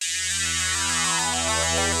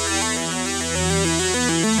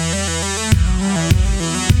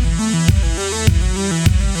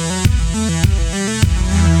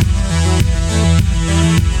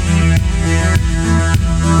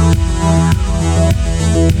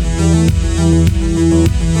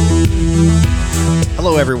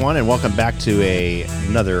everyone, and welcome back to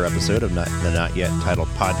another episode of the Not Yet Titled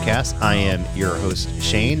Podcast. I am your host,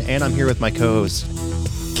 Shane, and I'm here with my co-host,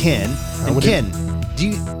 Ken. And Ken,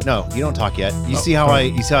 you don't talk yet. You see how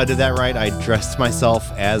I did that right? I dressed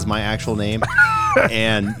myself as my actual name,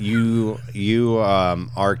 and you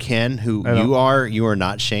are Ken, who you are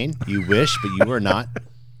not Shane. You wish, but you are not.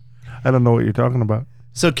 I don't know what you're talking about.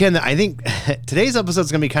 So, Ken, I think today's episode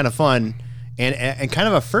is going to be kind of fun and kind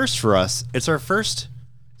of a first for us. It's our first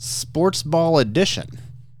sports ball edition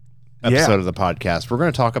episode of the podcast. We're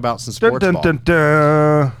going to talk about some sports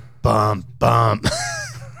ball. Bum.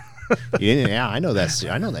 Yeah, I know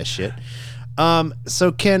that shit.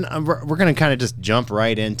 So, Ken, we're going to kind of just jump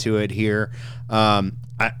right into it here. And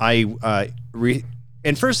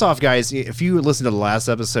first off, guys, if you listened to the last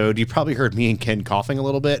episode, you probably heard me and Ken coughing a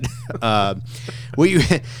little bit. What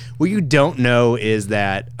you don't know is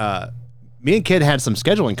that me and Ken had some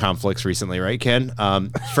scheduling conflicts recently, right, Ken?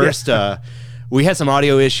 First, we had some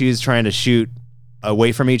audio issues trying to shoot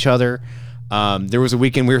away from each other. There was a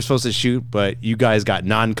weekend we were supposed to shoot, but you guys got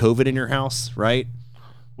non-COVID in your house, right?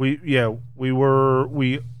 We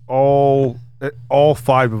all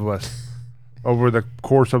five of us over the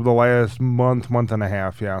course of the last month and a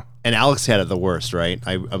half, yeah. And Alex had it the worst, right?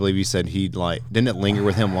 I believe you said didn't it linger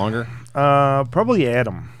with him longer? Probably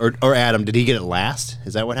Adam. Or Adam, did he get it last?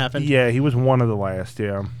 Is that what happened? Yeah, he was one of the last,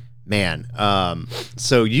 yeah. Man,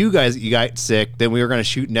 so you got sick, then we were going to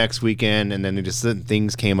shoot next weekend, and then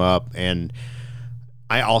things came up, and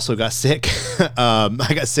I also got sick.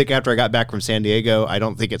 I got sick after I got back from San Diego. I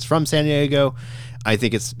don't think it's from San Diego. I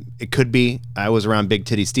think it could be. I was around Big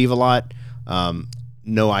Titty Steve a lot.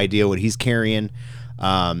 No idea what he's carrying.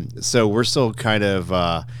 So we're still kind of,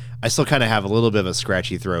 I still kind of have a little bit of a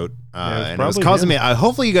scratchy throat. And it was causing me,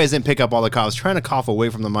 hopefully you guys didn't pick up all the coughs. I was trying to cough away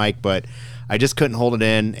from the mic, but I just couldn't hold it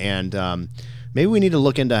in. And, maybe we need to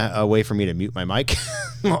look into a way for me to mute my mic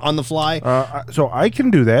on the fly. So I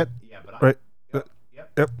can do that. Yeah, but right.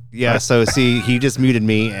 Yep. Yeah. So see, he just muted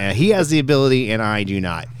me. He has the ability and I do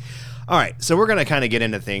not. All right. So we're going to kind of get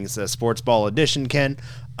into things. Sports ball edition, Ken.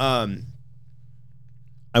 I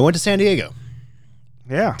went to San Diego.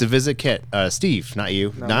 Yeah. To visit Steve, not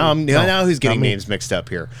you. Now who's getting names mixed up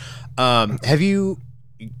here. Have you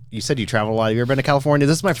said you travel a lot. Have you ever been to California?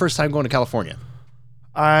 This is my first time going to California.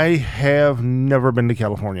 I have never been to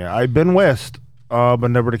California. I've been west, but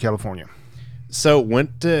never to California. So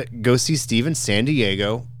went to go see Steve in San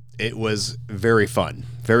Diego. It was very fun.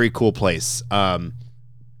 Very cool place.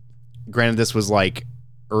 Granted, this was like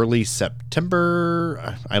early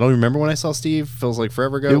September. I don't remember when I saw Steve. Feels like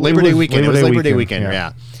forever ago. Labor Day weekend. It was Labor Day weekend.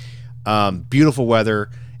 Yeah. Beautiful weather.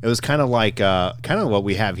 It was kind of like what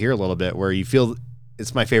we have here a little bit, where you feel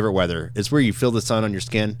it's my favorite weather. It's where you feel the sun on your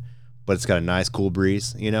skin, but it's got a nice cool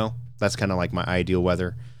breeze. That's kind of like my ideal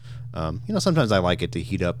weather. Sometimes I like it to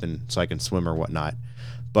heat up and so I can swim or whatnot.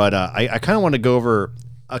 But I kind of want to go over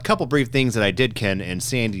a couple brief things that I did, Ken, in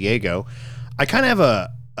San Diego. I kind of have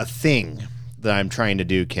a thing that I'm trying to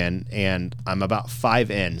do, Ken, and I'm about 5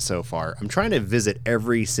 in so far. I'm trying to visit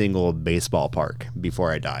every single baseball park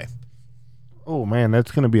before I die. Oh, man,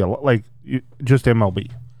 that's going to be a lot. Like, just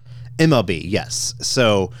MLB. MLB, yes.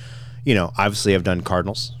 So, obviously I've done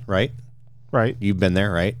Cardinals, right? Right. You've been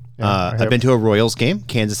there, right? Yeah, I've been to a Royals game,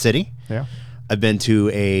 Kansas City. Yeah. I've been to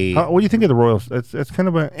what do you think of the Royals? It's kind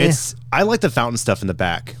of a... I like the fountain stuff in the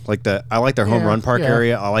back. I like their home run park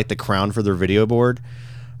area. I like the crown for their video board.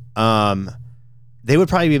 They would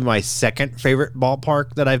probably be my second favorite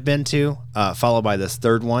ballpark that I've been to, followed by this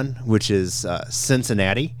third one, which is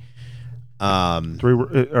Cincinnati.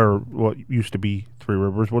 What used to be Three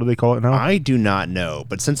Rivers. What do they call it now? I do not know,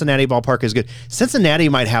 but Cincinnati ballpark is good. Cincinnati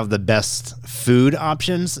might have the best food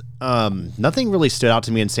options. Nothing really stood out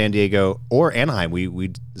to me in San Diego or Anaheim.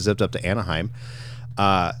 We zipped up to Anaheim.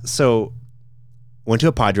 So went to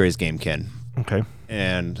a Padres game, Ken. Okay.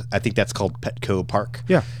 And I think that's called Petco Park.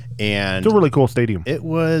 Yeah. And it's a really cool stadium. It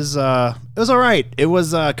was all right. It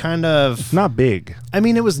was kind of... It's not big. I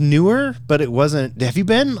mean, it was newer, but it wasn't... Have you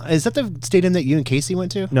been? Is that the stadium that you and Casey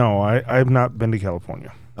went to? No, I've not been to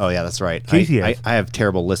California. Oh, yeah, that's right. Casey has. I have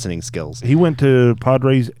terrible listening skills. He went to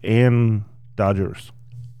Padres and Dodgers.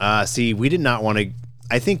 See, we did not want to...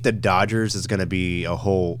 I think the Dodgers is going to be a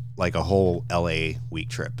whole LA week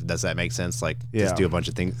trip. Does that make sense? Just do a bunch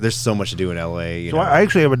of things. There's so much to do in LA. So I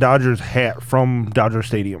actually have a Dodgers hat from Dodger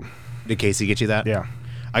Stadium. Did Casey get you that? Yeah.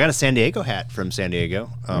 I got a San Diego hat from San Diego.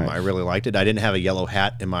 Nice. I really liked it. I didn't have a yellow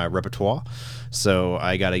hat in my repertoire, so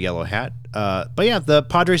I got a yellow hat. But yeah, the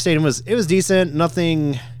Padres Stadium was decent.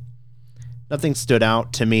 Nothing Nothing stood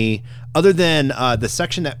out to me other than the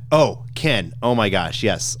section that. Oh, Ken. Oh my gosh.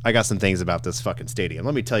 Yes, I got some things about this fucking stadium.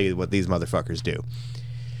 Let me tell you what these motherfuckers do.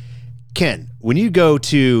 Ken, when you go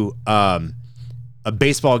to a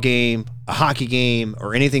baseball game, a hockey game,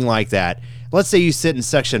 or anything like that, let's say you sit in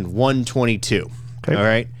section 122. Okay. All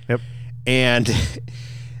right. Yep. And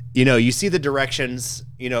you see the directions.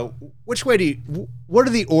 Which way what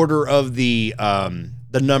are the order of the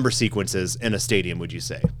number sequences in a stadium? Would you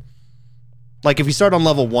say? Like if you start on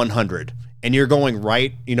level 100 and you're going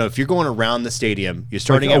right, if you're going around the stadium, you're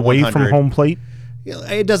starting like at away 100 from home plate.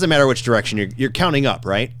 It doesn't matter which direction you're counting up,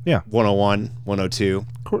 right? Yeah. 101, 102,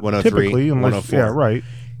 103, Typically, unless, 104. yeah, right.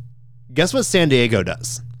 Guess what San Diego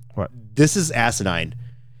does? What? This is asinine.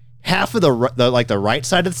 Half of the right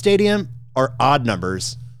side of the stadium are odd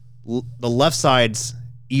numbers. The left side's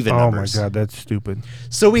even numbers. Oh my God, that's stupid.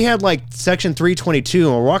 So we had like section 322,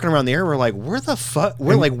 and we're walking around the area. We're like, where the fuck?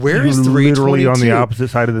 We're like, where is 322? Literally on the opposite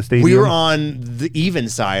side of the stadium. We were on the even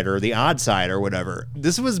side or the odd side or whatever.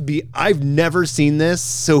 I've never seen this.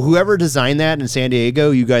 So whoever designed that in San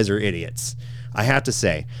Diego, you guys are idiots. I have to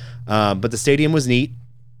say. But the stadium was neat.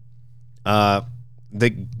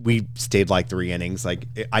 We stayed like 3 innings. Like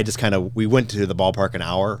we went to the ballpark an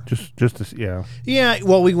hour. Just to, yeah. Yeah.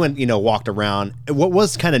 Well, we went, walked around. What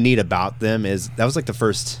was kind of neat about them is that was like the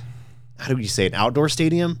first, how do you say, an outdoor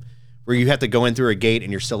stadium where you have to go in through a gate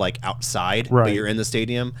and you're still like outside, right, but you're in the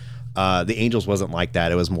stadium. The Angels wasn't like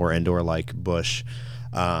that. It was more indoor, like Busch.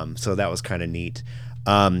 So that was kind of neat.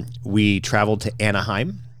 We traveled to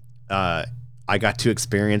Anaheim. I got to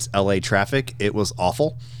experience LA traffic. It was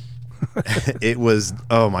awful. It was,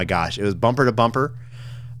 oh my gosh, it was bumper to bumper.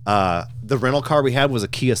 The rental car we had was a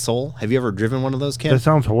Kia Soul. Have you ever driven one of those, Ken? That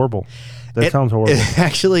sounds horrible. Sounds horrible.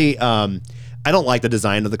 Actually, I don't like the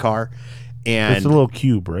design of the car. And it's a little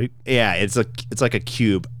cube, right? Yeah, it's like a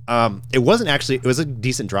cube. It was a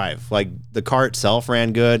decent drive. Like the car itself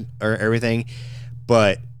ran good or everything,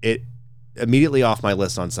 but it immediately off my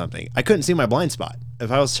list on something. I couldn't see my blind spot. If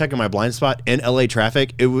I was checking my blind spot in LA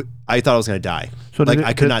traffic, I thought I was going to die. So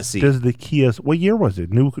I could not see. Does the Kia? What year was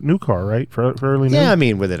it? New car, right? Fairly new. Yeah, I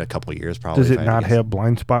mean within a couple of years, probably. Does it not have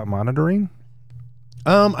blind spot monitoring?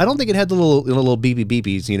 I don't think it had the little beepy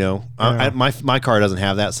beepies. Yeah. My car doesn't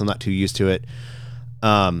have that, so I'm not too used to it.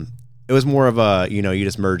 It was more of a you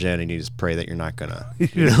just merge in and you just pray that you're not gonna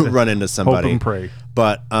run into somebody. Hope and pray.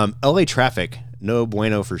 But LA traffic, no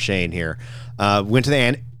bueno for Shane here. Went to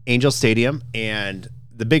the Angel Stadium, and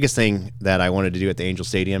the biggest thing that I wanted to do at the Angel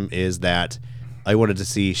Stadium is that I wanted to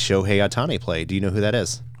see Shohei Ohtani play. Do you know who that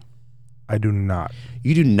is? I do not.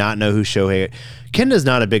 You do not know who Shohei... Ken is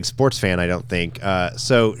not a big sports fan, I don't think.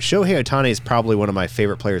 So Shohei Ohtani is probably one of my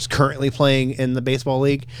favorite players currently playing in the baseball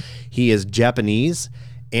league. He is Japanese,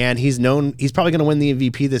 and he's probably going to win the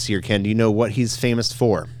MVP this year, Ken. Do you know what he's famous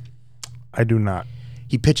for? I do not.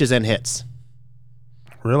 He pitches and hits.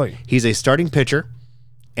 Really? He's a starting pitcher,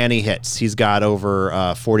 and he hits. He's got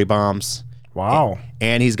over 40 bombs. Wow.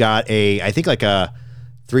 And he's got I think like a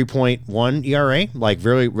 3.1 ERA, like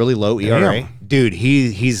really, really low ERA. Damn. Dude,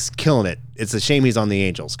 he's killing it. It's a shame he's on the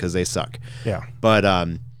Angels because they suck. Yeah. But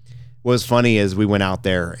what was funny is we went out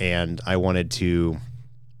there and I wanted to,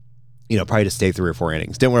 probably to stay 3 or 4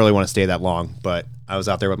 innings. Didn't really want to stay that long, but I was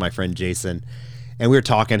out there with my friend Jason and we were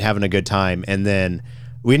talking, having a good time. And then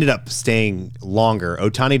we ended up staying longer.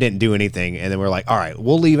 Ohtani didn't do anything. And then we're like, all right,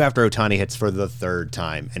 we'll leave after Ohtani hits for the 3rd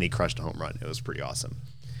time. And he crushed a home run. It was pretty awesome.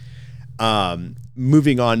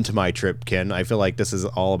 Moving on to my trip, Ken, I feel like this is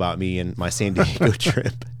all about me and my San Diego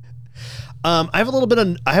trip. I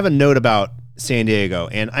have a note about San Diego,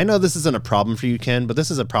 and I know this isn't a problem for you, Ken, but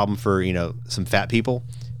this is a problem for, some fat people.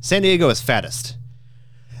 San Diego is fattest.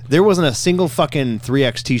 There wasn't a single fucking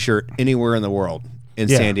 3X t-shirt anywhere in the world in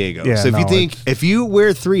San Diego. Yeah, so if you wear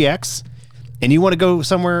 3X and you want to go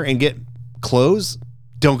somewhere and get clothes,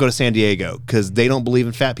 don't go to San Diego because they don't believe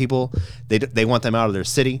in fat people. They want them out of their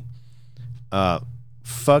city.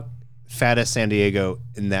 Fuck fattest San Diego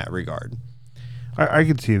in that regard. I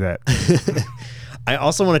could see that. I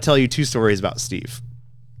also want to tell you 2 stories about Steve.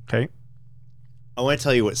 Okay. I want to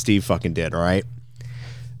tell you what Steve fucking did, all right?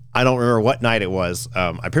 I don't remember what night it was.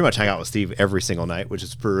 I pretty much hang out with Steve every single night, which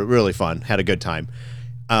is really fun. Had a good time.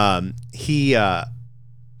 This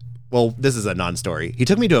is a non-story. He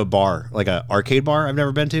took me to a bar, like an arcade bar I've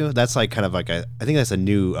never been to. That's like kind of like I think that's a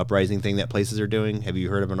new uprising thing that places are doing. Have you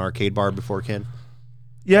heard of an arcade bar before, Ken?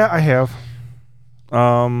 Yeah, I have.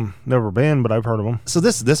 Never been, but I've heard of them. So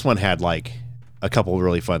this one had like a couple of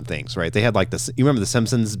really fun things, right? They had like this. You remember the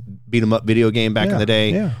Simpsons beat 'em up video game back in the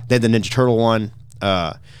day? Yeah. They had the Ninja Turtle one.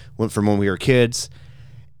 Went from when we were kids.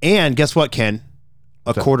 And guess what, Ken?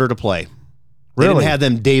 A quarter to play. They Really? didn't have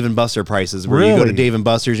them Dave and Buster prices where you go to Really? Dave and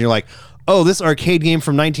Buster's and you're like, oh, this arcade game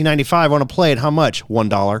from 1995, I want to play it. How much?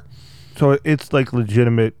 $1. So it's like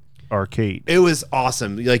legitimate arcade. It was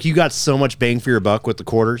awesome. Like, you got so much bang for your buck with the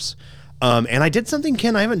quarters. And I did something,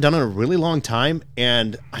 Ken, I haven't done in a really long time,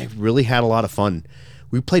 and I really had a lot of fun.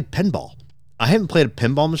 We played pinball. I haven't played a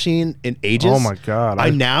pinball machine in ages. Oh my God.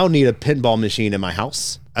 I now need a pinball machine in my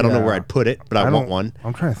house. I don't know Yeah. where I'd put it, but I want one.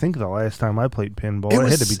 I'm trying to think of the last time I played pinball. It It,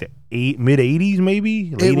 had was- to be the mid 80s,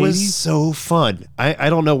 maybe late It was 80s. so fun. I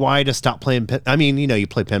don't know why I just stopped playing. I mean, you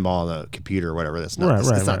play pinball on the computer or whatever. That's not. Right, it's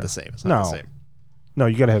right, not right. the same. It's not the same. No,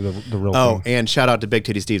 you got to have the real Oh, thing. and shout out to Big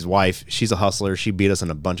Titty Steve's wife. She's a hustler. She beat us in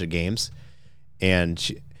a bunch of games, and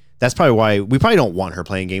that's probably why we probably don't want her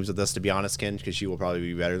playing games with us, to be honest, Ken, because she will probably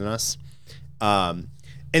be better than us.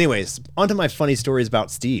 Anyways, on to my funny stories about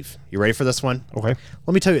Steve. You ready for this one? Okay.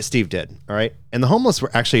 Let me tell you what Steve did. All right. And the homeless were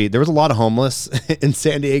actually, there was a lot of homeless in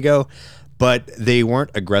San Diego, but they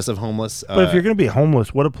weren't aggressive homeless. But if you're going to be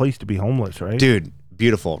homeless, what a place to be homeless, right? Dude,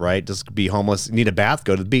 beautiful, right? Just be homeless. You need a bath,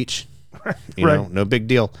 go to the beach. You Right. know, no big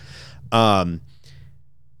deal.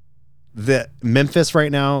 The Memphis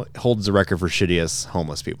right now holds the record for shittiest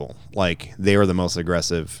homeless people. Like, they are the most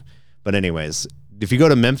aggressive. But anyways, if you go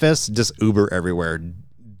to Memphis, just Uber everywhere.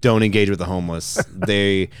 Don't engage with the homeless.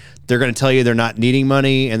 They're going to tell you they're not needing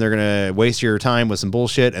money, and they're going to waste your time with some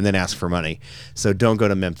bullshit and then ask for money. So don't go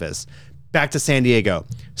to Memphis. Back to San Diego.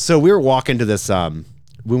 So we were walking to this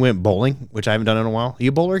we went bowling, which I haven't done in a while. You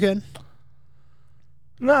a bowler again?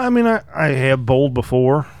 No, I mean, I have bowled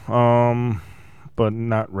before, but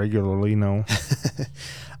not regularly, no.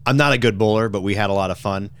 I'm not a good bowler, but we had a lot of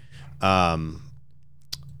fun.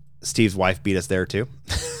 Steve's wife beat us there too,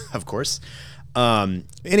 of course.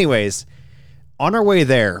 Anyways, on our way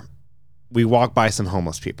there, we walked by some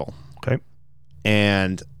homeless people. Okay.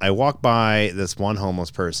 And I walked by this one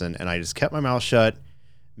homeless person, and I just kept my mouth shut,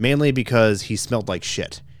 mainly because he smelled like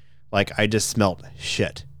shit. Like, I just smelled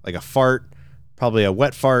shit. Like a fart, probably a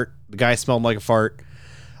wet fart. The guy smelled like a fart.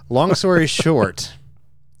 Long story short,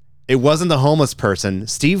 it wasn't the homeless person.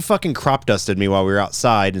 Steve fucking crop dusted me while we were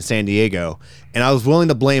outside in San Diego, and I was willing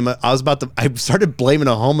to blame it. I started blaming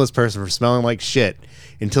a homeless person for smelling like shit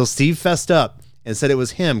until Steve fessed up and said it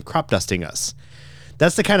was him crop dusting us.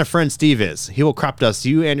 That's the kind of friend Steve is. He will crop dust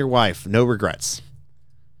you and your wife, no regrets.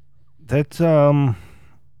 That's I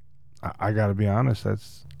got to be honest,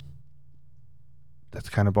 that's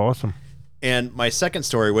kind of awesome. And my second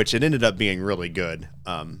story, which it ended up being really good,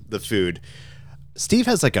 the food. Steve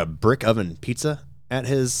has like a brick oven pizza at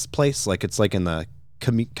his place. Like, it's like in the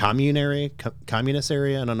communist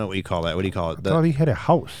area. I don't know what you call that. What do you call it? I thought he had a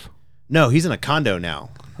house. No, he's in a condo now.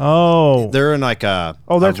 Oh. They're in like a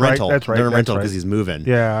that's right, rental. that's right, They're in a that's rental right. because he's moving.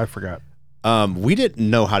 Yeah, I forgot. We didn't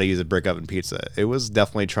know how to use a brick oven pizza. It was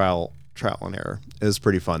definitely trial and error. It was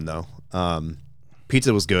pretty fun though.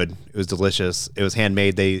 Pizza was good. It was delicious. It was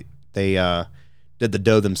handmade. They did the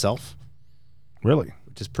dough themselves, Really?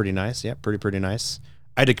 which is pretty nice. Yeah, pretty nice.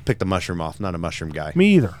 I had to pick the mushroom off. Not a mushroom guy.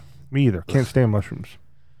 Me either. Can't stand mushrooms.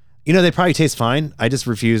 You know, they probably taste fine. I just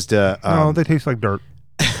refuse to. No, they taste like dirt.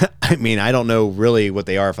 I mean, I don't know really what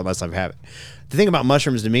they are unless I've had it. The thing about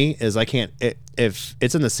mushrooms to me is I can't. If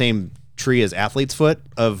it's in the same tree as athlete's foot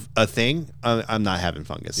of a thing, I'm not having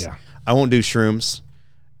fungus. Yeah. I won't do shrooms.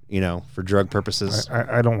 For drug purposes.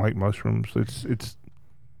 I don't like mushrooms. It's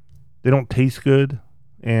they don't taste good,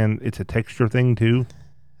 and it's a texture thing too.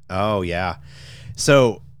 Oh yeah.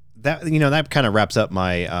 So that kind of wraps up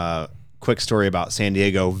my quick story about San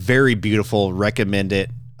Diego. Very beautiful. Recommend it.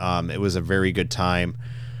 It was a very good time.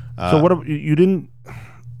 So what you didn't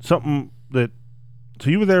something that? So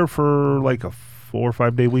you were there for like a 4 or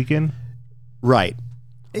 5 day weekend. Right.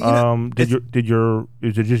 Is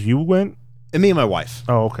it just you went? And me and my wife.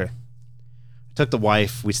 Oh, okay. Took the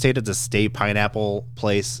wife. We stayed at the Stay Pineapple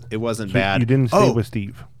place. It wasn't So bad. You didn't stay with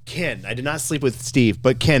Steve. Ken, I did not sleep with Steve,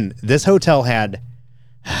 but Ken, this hotel had.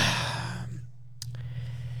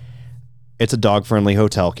 It's a dog-friendly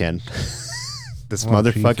hotel, Ken. This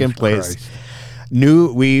motherfucking Jesus place. Christ.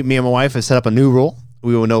 Me and my wife have set up a new rule.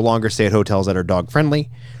 We will no longer stay at hotels that are dog-friendly.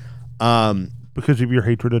 Because of your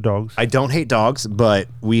hatred of dogs. I don't hate dogs, but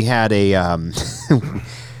we had a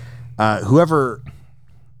whoever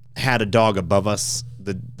had a dog above us.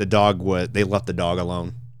 The dog they left the dog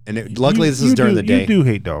alone, and luckily this is during the day. You do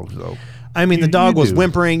hate dogs, though. I mean, the You dog was do.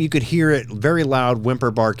 whimpering. You could hear it, very loud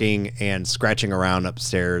whimper barking and scratching around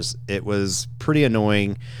upstairs. It was pretty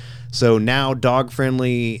annoying. So now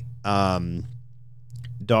dog-friendly hotels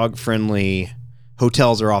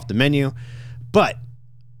are off the menu. But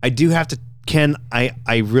I do have to, Ken,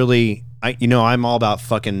 I'm all about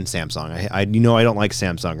fucking Samsung. I don't like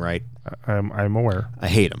Samsung, right? I'm aware. I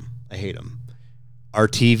hate them. Our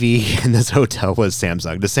TV in this hotel was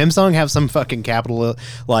Samsung. Does Samsung have some fucking capital,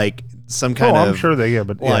 like some kind of? I'm sure they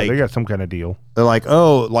but like, they got some kind of deal. They're like,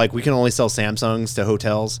 oh, like we can only sell Samsungs to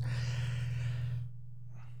hotels.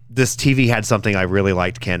 This TV had something I really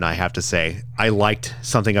liked, Ken. I have to say, I liked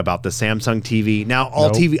something about the Samsung TV. Now, a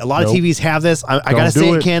lot of TVs have this. I gotta say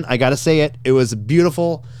it, Ken. I gotta say it. It was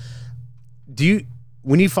beautiful.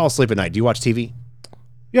 When you fall asleep at night, do you watch TV?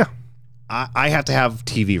 Yeah, I have to have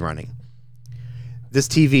TV running. This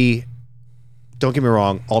TV, don't get me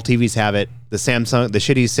wrong, all TVs have it. The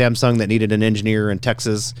shitty Samsung that needed an engineer in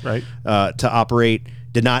Texas to operate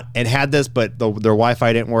did not. It had this, but their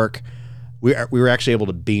Wi-Fi didn't work. We were actually able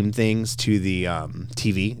to beam things to the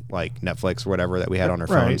TV, like Netflix or whatever that we had on our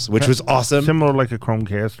phones, which was awesome. Similar like a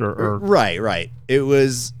Chromecast or Right. It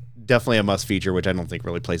was definitely a must feature, which I don't think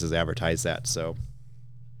really places advertise that. So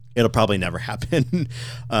it'll probably never happen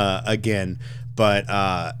again.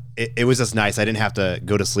 But it was just nice. I didn't have to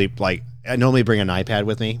go to sleep. Like, I normally bring an iPad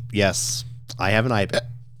with me. Yes, I have an iPad.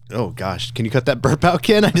 Oh, gosh. Can you cut that burp out,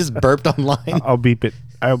 Ken? I just burped online. I'll beep it.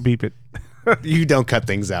 You don't cut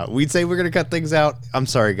things out. We'd say we're going to cut things out. I'm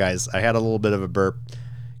sorry, guys. I had a little bit of a burp.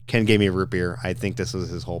 Ken gave me a root beer. I think this was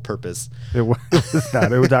his whole purpose. It was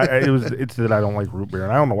not. It's that I don't like root beer,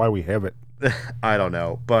 and I don't know why we have it. I don't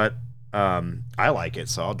know, but I like it,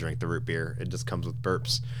 so I'll drink the root beer. It just comes with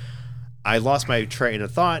burps. I lost my train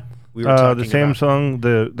of thought. We were talking the Samsung,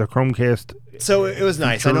 the Chromecast. So it was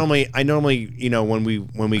nice. I normally, when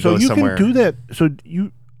we so go somewhere. So you can do that. So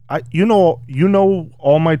you know,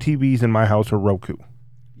 all my TVs in my house are Roku.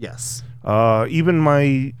 Yes. Even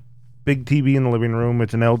my big TV in the living room,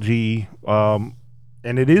 it's an LG,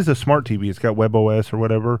 and it is a smart TV. It's got WebOS or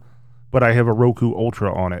whatever, but I have a Roku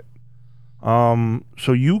Ultra on it.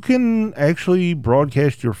 So you can actually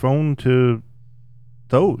broadcast your phone to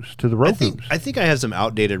the Rokus. I think I have some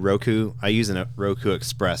outdated Roku. I use a Roku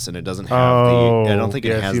Express, and it doesn't have I don't think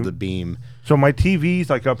it has the beam. So my TV's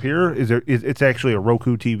like up here it's actually a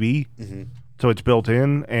Roku TV. Mm-hmm. So it's built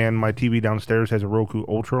in, and my TV downstairs has a Roku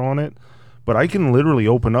Ultra on it. But I can literally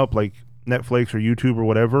open up like Netflix or YouTube or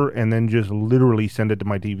whatever, and then just literally send it to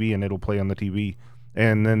my TV, and it'll play on the TV,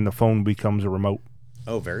 and then the phone becomes a remote.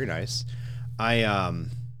 Oh, very nice. I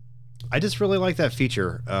just really like that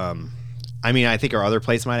feature. I mean, I think our other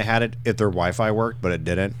place might have had it if their Wi-Fi worked, but it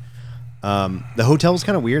didn't. The hotel was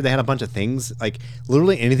kind of weird. They had a bunch of things, like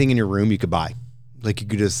literally anything in your room you could buy. Like you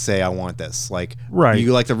could just say, I want this. Like,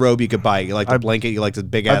 you like the robe, you could buy it. You like the blanket, you like the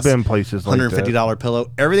big ass I've been places like $150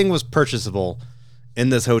 pillow. Everything was purchasable in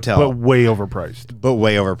this hotel. But way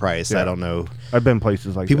overpriced. Yeah. I don't know. I've been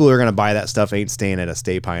places like people who are going to buy that stuff ain't staying at a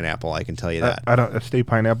Stay Pineapple. I can tell you that. A Stay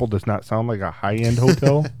Pineapple does not sound like a high-end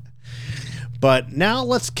hotel. But now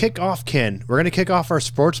let's kick off, Ken. We're going to kick off our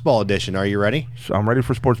sports ball edition. Are you ready? So I'm ready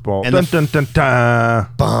for sports ball. And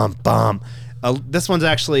Bum. This one's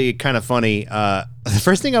actually kind of funny. The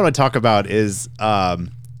first thing I want to talk about is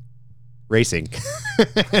racing.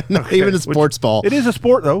 Not even a sports ball. It is a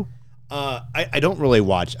sport, though. I don't really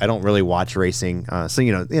watch racing. So, a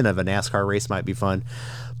NASCAR race might be fun.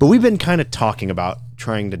 But we've been kind of talking about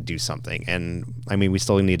trying to do something. And, I mean, we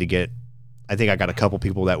still need to get... I think I got a couple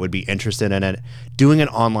people that would be interested in it. Doing an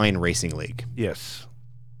online racing league. Yes.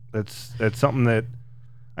 That's something that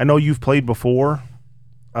I know you've played before.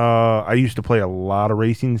 I used to play a lot of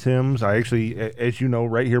racing sims. I actually, as you know,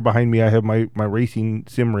 right here behind me, I have my racing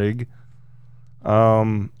sim rig.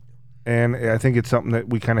 And I think it's something that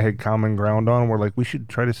we kind of had common ground on. We're like, we should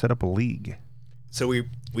try to set up a league. So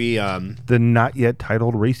we the not yet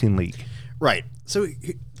titled racing league. Right. So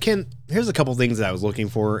Ken, here's a couple things that I was looking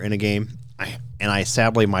for in a game. I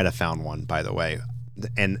sadly might have found one, by the way,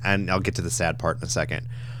 and I'll get to the sad part in a second.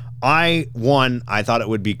 I thought it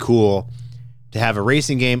would be cool to have a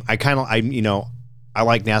racing game. I like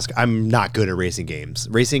NASCAR. I'm not good at racing games.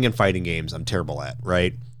 Racing and fighting games, I'm terrible at,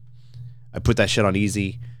 right? I put that shit on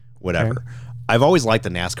easy, whatever. Okay. I've always liked the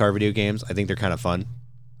NASCAR video games. I think they're kind of fun.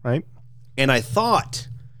 Right. And I thought,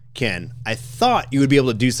 Ken, you would be able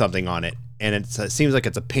to do something on it. And it seems like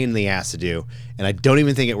it's a pain in the ass to do. And I don't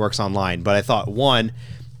even think it works online. But I thought, one,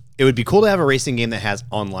 it would be cool to have a racing game that has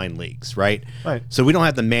online leagues, right? Right. So we don't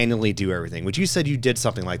have to manually do everything, which you said you did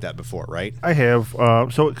something like that before, right? I have.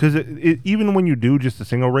 Because even when you do just a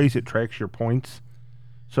single race, it tracks your points.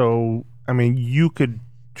 So, I mean, you could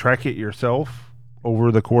track it yourself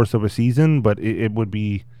over the course of a season, but it would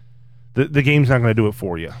be... The game's not going to do it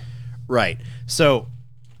for you. Right. So...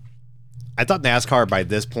 I thought NASCAR by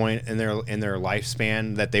this point in their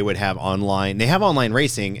lifespan that they would have online. They have online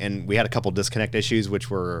racing, and we had a couple disconnect issues, which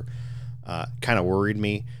were kind of worried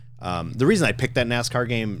me. The reason I picked that NASCAR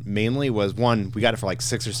game mainly was, one, we got it for like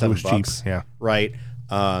 $6 or $7 bucks. Cheap, yeah. Right.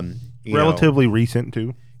 Relatively recent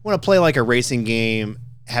too. Want to play like a racing game,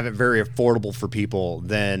 have it very affordable for people,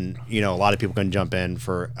 then a lot of people can jump in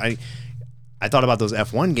for. I thought about those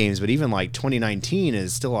F1 games, but even like 2019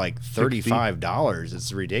 is still like $35.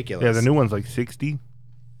 It's ridiculous. Yeah, the new one's like 60.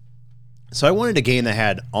 So I wanted a game that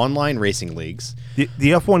had online racing leagues. The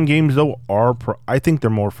F1 games though are I think they're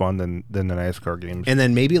more fun than the NASCAR games. And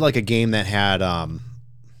then maybe like a game that had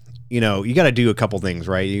you got to do a couple things,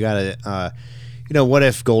 right? You got to what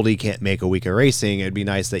if Goldie can't make a week of racing? It'd be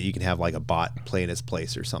nice that you can have like a bot play in his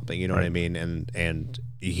place or something. You know what I mean? And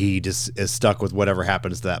he just is stuck with whatever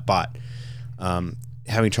happens to that bot.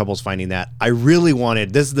 Having troubles finding that. I really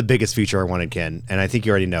wanted, this is the biggest feature I wanted, Ken, and I think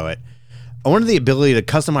you already know it. I wanted the ability to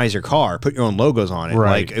customize your car, put your own logos on it.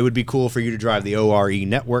 Right. Like, it would be cool for you to drive the ORE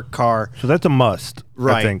network car. So that's a must,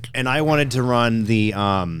 right. I think. And I wanted to run the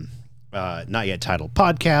not yet titled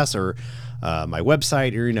podcast or my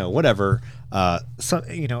website or whatever.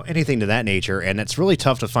 Anything to that nature. And it's really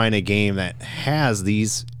tough to find a game that has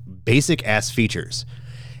these basic ass features.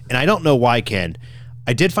 And I don't know why, Ken.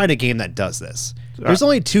 I did find a game that does this. There's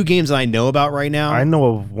only 2 games that I know about right now. I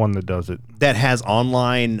know of one that does it. That has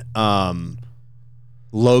online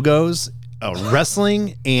logos,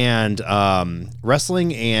 wrestling and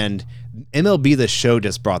MLB The Show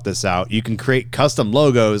just brought this out. You can create custom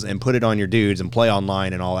logos and put it on your dudes and play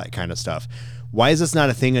online and all that kind of stuff. Why is this not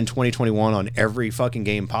a thing in 2021 on every fucking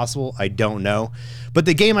game possible? I don't know. But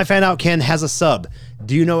the game I found out, Ken, has a sub.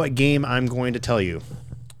 Do you know what game I'm going to tell you?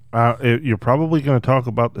 You're probably going to talk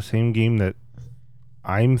about the same game that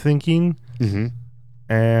I'm thinking. Mm-hmm.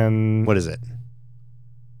 And what is it?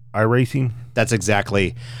 iRacing. That's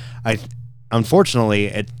exactly. Unfortunately,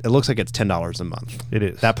 it looks like it's $10 a month. It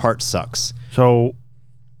is. That part sucks. So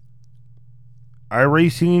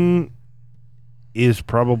iRacing is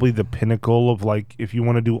probably the pinnacle of, like, if you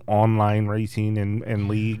want to do online racing and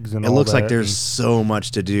leagues and all that. It looks like there's so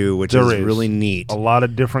much to do, which is really neat. A lot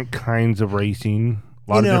of different kinds of racing,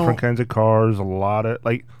 a lot of different kinds of cars, a lot of,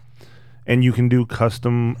 like, and you can do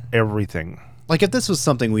custom everything. Like, if this was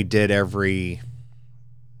something we did every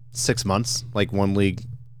 6 months, like one league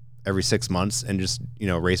every 6 months, and just,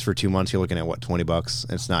 race for 2 months, you're looking at, what,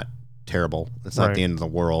 $20? It's not terrible. It's not the end of the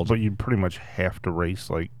world. But you pretty much have to race,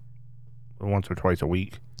 like, once or twice a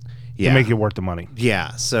week to make it worth the money.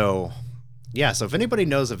 Yeah. So if anybody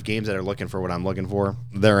knows of games that are looking for what I'm looking for,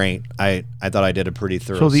 there ain't. I thought I did a pretty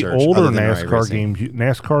thorough search. So the older NASCAR games,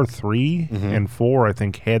 NASCAR 3 and 4, I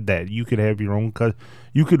think, had that. You could have your own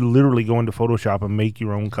you could literally go into Photoshop and make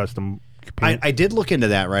your own custom paint. I did look into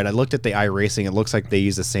that, right? I looked at the iRacing. It looks like they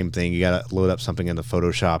use the same thing. You got to load up something in the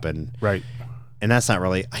Photoshop and that's not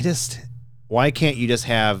really. Why can't you just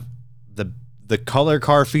have the color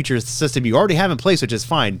car features system you already have in place, which is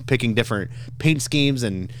fine, picking different paint schemes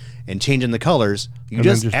and changing the colors. You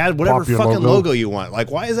just add whatever fucking logo you want. Like,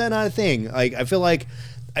 why is that not a thing? Like, I feel like,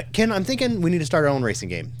 Ken, I'm thinking we need to start our own racing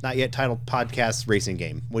game. Not yet titled podcast racing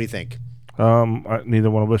game. What do you think? Neither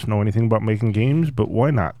one of us know anything about making games, but why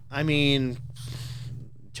not? I mean,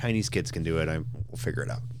 Chinese kids can do it. We'll figure it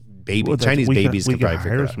out. Babies can probably figure it out.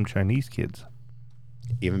 Hire some Chinese kids.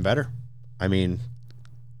 Even better. I mean,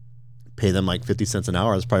 pay them like 50 cents an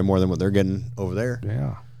hour. That's probably more than what they're getting over there.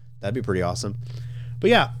 Yeah. That'd be pretty awesome.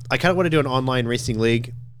 But yeah, I kind of want to do an online racing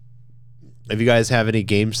league. If you guys have any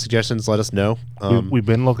game suggestions, let us know. We've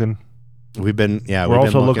been looking. We're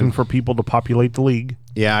also looking for people to populate the league.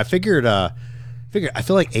 Yeah, I figured. I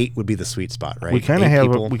feel like 8 would be the sweet spot, right? We kind of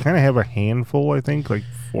have a handful. I think like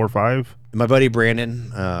 4 or 5. My buddy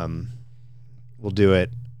Brandon, will do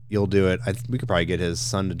it. You'll do it. We could probably get his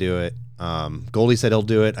son to do it. Goldie said he'll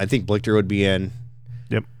do it. I think Blichter would be in.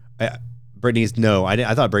 Yep. Brittany's no.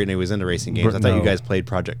 I thought Brittany was into racing games. I thought you guys played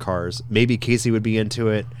Project Cars. Maybe Casey would be into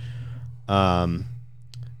it.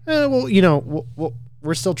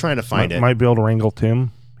 We're still trying to find it. Might be able to wrangle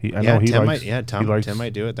Tim. Tim might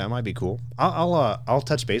do it. That might be cool. I'll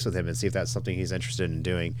touch base with him and see if that's something he's interested in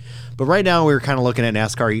doing. But right now we're kind of looking at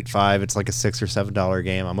NASCAR Heat 5. It's like a $6 or $7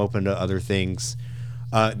 game. I'm open to other things.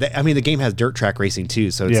 The game has dirt track racing too,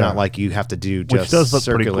 so it's not like you have to do just which does look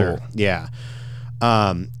circular. Pretty cool. Yeah.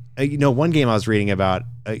 One game I was reading about,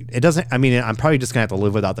 it doesn't. I mean, I'm probably just gonna have to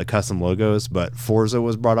live without the custom logos, but Forza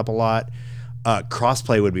was brought up a lot.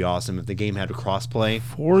 Crossplay would be awesome if the game had a crossplay.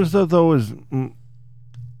 Forza though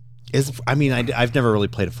I've never really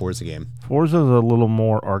played a Forza game. Forza's a little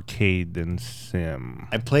more arcade than sim.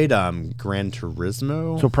 I played Gran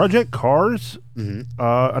Turismo. So Project Cars.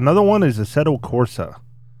 Another one is Assetto Corsa.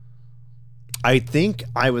 I think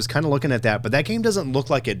I was kind of looking at that, but that game doesn't look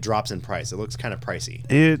like it drops in price. It looks kind of pricey.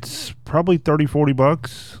 It's probably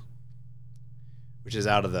 $30-$40. Which is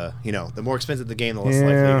out of the, the more expensive the game, the less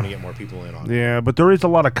likely you're going to get more people in on it. Yeah, but there is a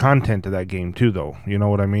lot of content to that game too, though. You know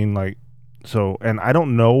what I mean? Like, so, and I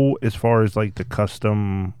don't know as far as like the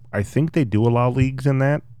custom. I think they do allow leagues in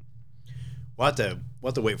that. We'll have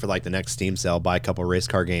to wait for like the next Steam sale, buy a couple race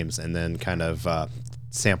car games, and then kind of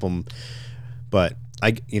sample them. But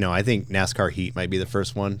I think NASCAR Heat might be the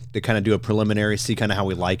first one to kind of do a preliminary, see kind of how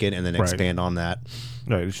we like it, and then expand on that.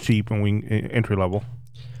 Right, it's cheap and entry level.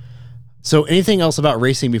 So, anything else about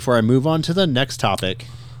racing before I move on to the next topic?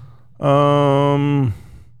 I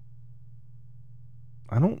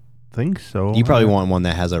don't think so. You probably want one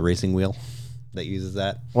that has a racing wheel that uses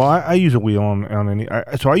that. Well, I use a wheel on any.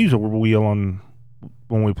 So I use a wheel on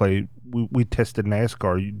when we play. We tested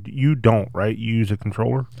NASCAR. You don't, right? You use a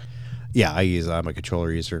controller. Yeah, I'm a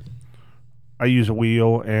controller user. I use a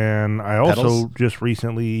wheel, and I also just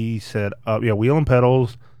recently set up. Yeah, wheel and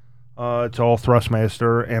pedals. It's all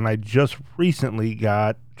Thrustmaster, and I just recently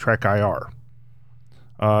got Trek IR.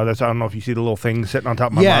 I don't know if you see the little thing sitting on top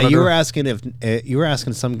of my monitor. Yeah, you were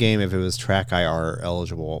asking some game if it was Track IR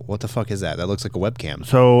eligible. What the fuck is that? That looks like a webcam.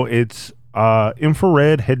 So it's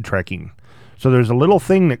infrared head tracking. So there's a little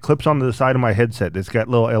thing that clips onto the side of my headset that's got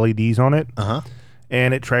little LEDs on it,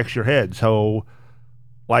 and it tracks your head. So,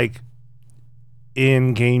 like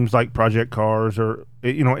in games like Project Cars or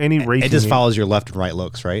any racing, it just follows your left and right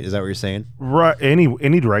looks, right? Is that what you're saying? Right,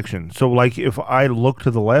 any direction. So like if I look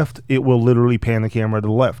to the left, it will literally pan the camera to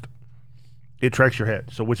the left. It tracks your head.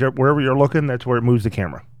 So wherever you're looking, that's where it moves the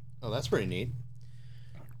camera. Oh, that's pretty neat.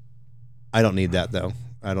 I don't need that though.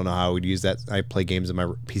 I don't know how I would use that. I play games in my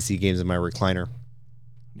PC games in my recliner.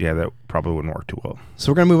 Yeah, that probably wouldn't work too well.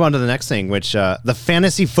 So we're gonna move on to the next thing, which the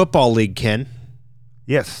Fantasy Football League, Ken.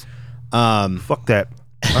 Yes. Fuck that.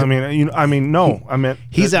 No. I meant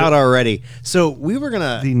he's out already. So we were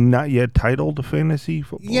gonna the not yet titled fantasy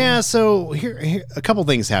football. Yeah. So here a couple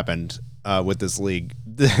things happened with this league.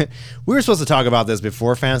 We were supposed to talk about this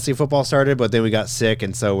before fantasy football started, but then we got sick,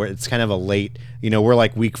 and so it's kind of a late. We're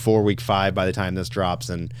like week 4, week 5 by the time this drops,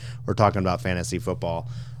 and we're talking about fantasy football.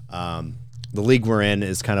 The league we're in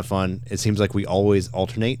is kind of fun. It seems like we always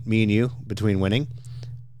alternate, me and you, between winning.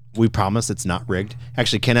 We promise it's not rigged.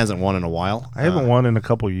 Actually, Ken hasn't won in a while. I haven't won in a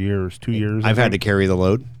couple of years, 2 years. I've had to carry the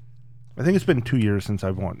load. I think it's been 2 years since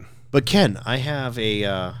I've won. But Ken, I have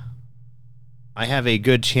a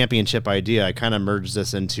good championship idea. I kind of merged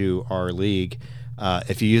this into our league.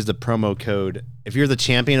 If you use the promo code, if you're the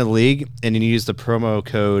champion of the league and you use the promo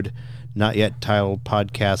code not yet titled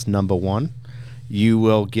podcast number 1, you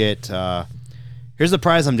will get. Here's the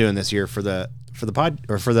prize I'm doing this year for the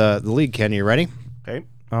league. Ken, you ready? Okay.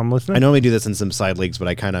 I'm listening. I normally do this in some side leagues, but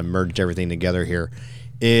I kind of merged everything together here.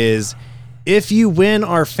 Is if you win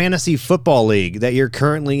our fantasy football league that you're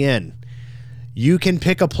currently in, you can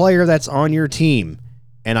pick a player that's on your team,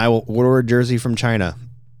 and I will order a jersey from China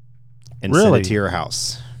and send it to your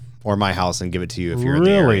house or my house and give it to you if you're in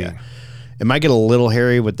the area. It might get a little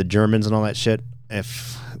hairy with the Germans and all that shit.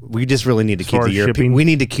 If we just really need to keep the European, we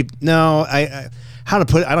need to keep I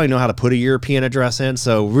don't even know how to put a European address in.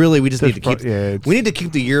 So really, we just need to keep. We need to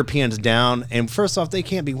keep the Europeans down. And first off, they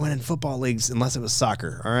can't be winning football leagues unless it was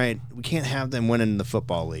soccer. All right, we can't have them winning the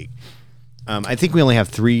football league. I think we only have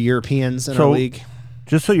 3 Europeans in our league.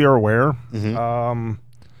 Just so you're aware,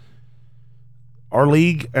 our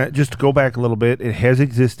league, just to go back a little bit, it has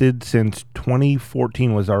existed since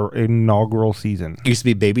 2014 was our inaugural season. It used to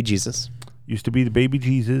be Baby Jesus. Used to be the Baby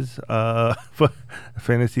Jesus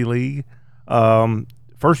fantasy league.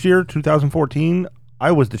 First year, 2014,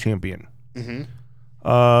 I was the champion.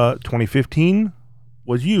 2015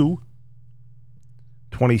 was you.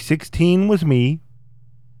 2016 was me.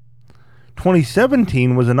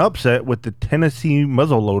 2017 was an upset with the Tennessee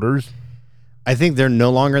Muzzleloaders. I think they're no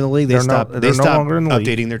longer in the league. They stopped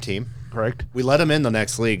updating their team. Correct. We let them in the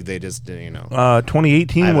next league. They just,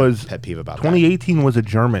 2018 was pet peeve about 2018 was a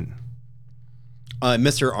German.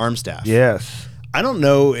 Mr. Armstaff. Yes. I don't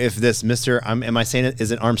know if this Mr. Am I saying it?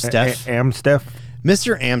 Is it Armstaff? Amstaff.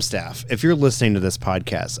 Mr. Amstaff, if you're listening to this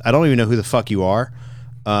podcast, I don't even know who the fuck you are.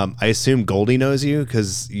 I assume Goldie knows you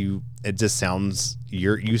because it just sounds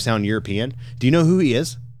you sound European. Do you know who he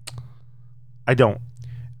is? I don't.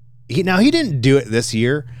 He didn't do it this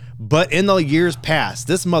year, but in the years past,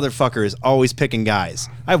 this motherfucker is always picking guys.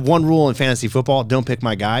 I have one rule in fantasy football: don't pick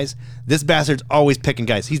my guys. This bastard's always picking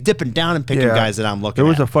guys. He's dipping down and picking guys that I'm looking at. There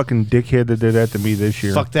was a fucking dickhead that did that to me this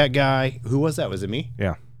year. Fuck that guy. Who was that? Was it me?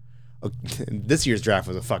 Yeah. This year's draft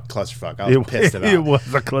was a fuck clusterfuck. I was pissed about it. It was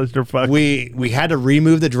a clusterfuck. We had to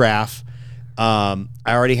remove the draft. I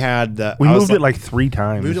already had the. We moved it like 3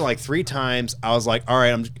 times. Moved it like 3 times. I was like, all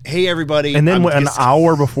right, hey everybody. And then an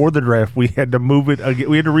hour before the draft, we had to move it again.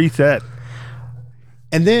 We had to reset.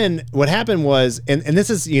 And then what happened was, and this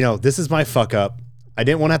is, this is my fuck up. I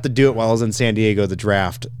didn't want to have to do it while I was in San Diego, the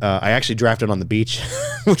draft. I actually drafted on the beach,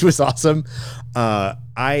 which was awesome.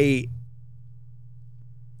 I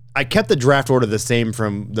kept the draft order the same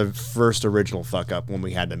from the first original fuck up when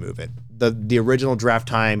we had to move it. The original draft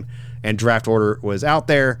time and draft order was out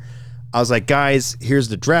there. I was like, guys, here's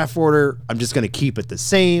the draft order. I'm just going to keep it the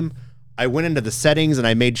same. I went into the settings and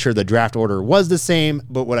I made sure the draft order was the same,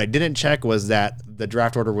 but what I didn't check was that the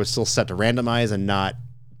draft order was still set to randomize and not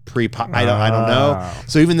I don't know.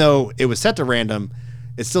 So even though it was set to random,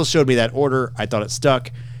 it still showed me that order. I thought it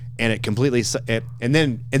stuck, and it completely and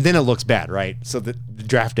then it looks bad, right? So the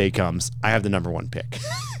draft day comes. I have the number 1 pick.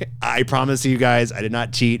 I promise you guys, I did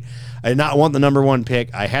not cheat. I did not want the number 1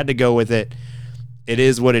 pick. I had to go with it. It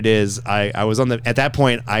is what it is. I was at that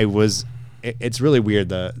point. It's really weird.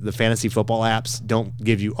 The fantasy football apps don't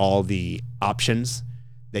give you all the options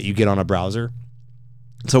that you get on a browser.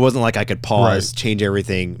 So it wasn't like I could pause, change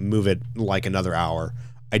everything, move it like another hour.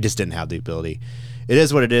 I just didn't have the ability. It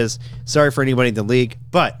is what it is. Sorry for anybody in the league.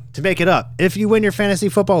 But to make it up, if you win your fantasy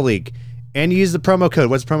football league and you use the promo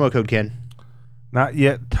code, what's the promo code, Ken? Not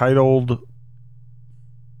yet titled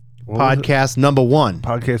Podcast number 1.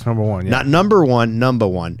 Podcast number 1, yeah. Not number 1, number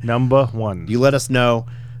 1. Number 1. You let us know.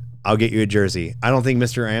 I'll get you a jersey. I don't think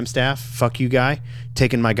Mr. Amstaff, fuck you guy,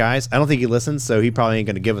 taking my guys. I don't think he listens, so he probably ain't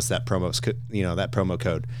going to give us that promo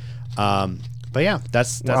code. But yeah,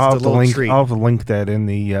 that's the little treat. I'll have to link that in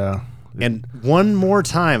the. And one more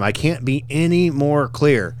time, I can't be any more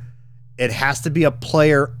clear. It has to be a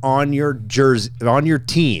player on your jersey, on your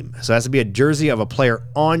team. So it has to be a jersey of a player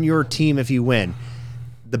on your team if you win.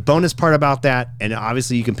 The bonus part about that, and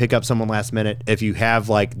obviously you can pick up someone last minute. If you have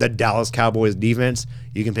like the Dallas Cowboys defense,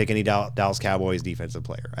 you can pick any Dallas Cowboys defensive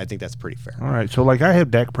player. I think that's pretty fair. All right. So like I have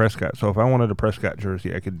Dak Prescott. So if I wanted a Prescott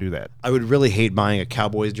jersey, I could do that. I would really hate buying a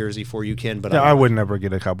Cowboys jersey for you, Ken. But I would never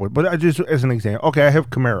get a Cowboy. But I just as an example, okay, I have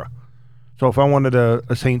Kamara. So if I wanted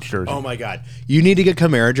a Saints jersey. Oh my God. You need to get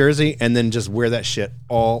Kamara jersey and then just wear that shit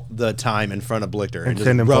all the time in front of Blichter and just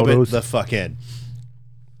send him rub photos. it the fuck in.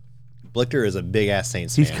 Blichter is a big ass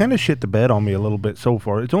Saints fan. He's kind of shit the bed on me a little bit so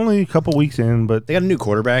far. It's only a couple weeks in, but they got a new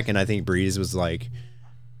quarterback, and I think Breeze was like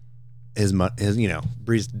his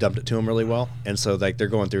Breeze dumped it to him really well, and so like they're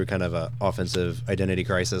going through kind of a offensive identity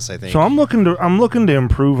crisis. I think. So I'm looking to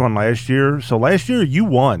improve on last year. So last year you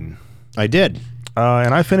won. I did,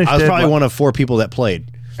 and I finished. I was probably one of 4 people that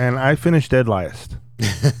played, and I finished dead last.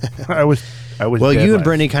 I was. Well, you and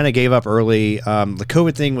Brittany kind of gave up early. The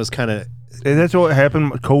COVID thing was kind of. And that's what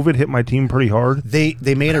happened. COVID hit my team pretty hard.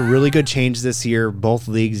 They made a really good change this year. Both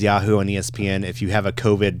leagues, Yahoo and ESPN. If you have a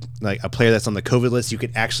COVID, like a player that's on the COVID list, you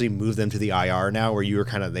could actually move them to the IR now, where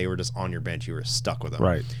they were just on your bench. You were stuck with them.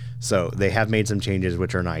 Right. So they have made some changes,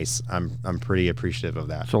 which are nice. I'm pretty appreciative of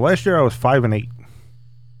that. So last year I was 5-8.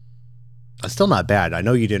 Still not bad. I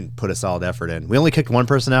know you didn't put a solid effort in. We only kicked one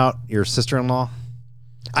person out. Your sister-in-law.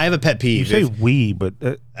 I have a pet peeve. You say we, but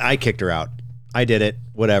I kicked her out. I did it.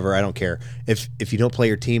 Whatever. I don't care. If you don't play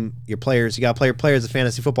your team, your players, you got to play your players in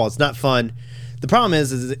fantasy football. It's not fun. The problem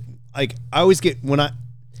is like I always get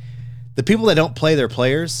the people that don't play their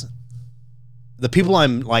players, the people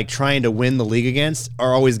I'm like trying to win the league against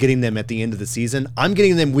are always getting them at the end of the season. I'm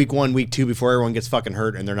getting them week 1, week 2 before everyone gets fucking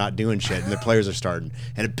hurt and they're not doing shit and their players are starting.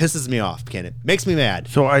 And it pisses me off, Ken. It makes me mad.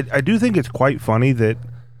 So I do think it's quite funny that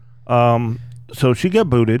so she got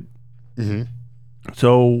booted. Mm-hmm.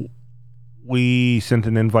 So we sent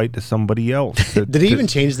an invite to somebody else. Did he even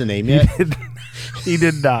change the name yet? He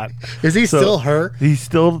did not. Is he still her? He's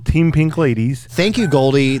still Team Pink Ladies. Thank you,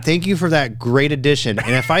 Goldie. Thank you for that great addition.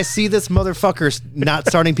 And if I see this motherfucker not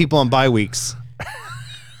starting people on bye weeks,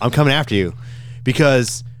 I'm coming after you.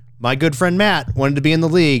 Because my good friend Matt wanted to be in the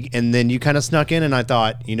league, and then you kind of snuck in, and I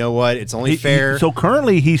thought, you know what? It's only fair. So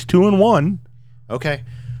currently he's 2-1. Okay.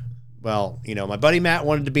 Well, my buddy Matt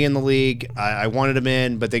wanted to be in the league. I wanted him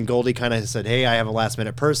in, but then Goldie kind of said, hey, I have a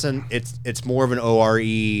last-minute person. It's more of an ORE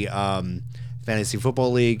fantasy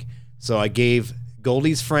football league. So I gave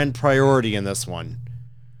Goldie's friend priority in this one.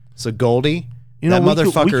 So Goldie, that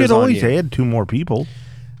motherfucker we could always on you. add 2 more people.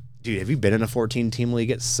 Dude, have you been in a 14-team league?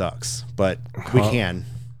 It sucks, but we can.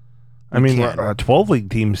 I mean, a 12-league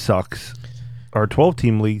team sucks. Our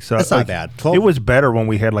 12-team league sucks. That's not bad. 12 It was better when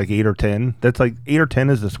we had like 8 or 10. That's like 8 or 10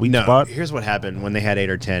 is the sweet spot. Here's what happened when they had 8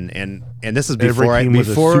 or 10, and this is Every before team was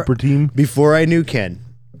a super team. Before I knew Ken,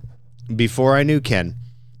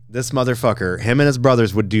 this motherfucker, him and his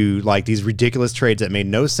brothers would do like these ridiculous trades that made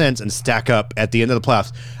no sense and stack up at the end of the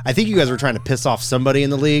playoffs. I think you guys were trying to piss off somebody in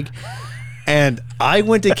the league. And I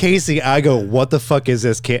went to Casey. I go, what the fuck is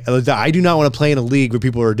this? I do not want to play in a league where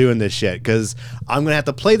people are doing this shit because I'm going to have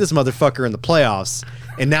to play this motherfucker in the playoffs.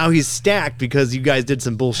 And now he's stacked because you guys did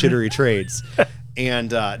some bullshittery trades.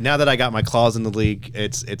 And now that I got my claws in the league,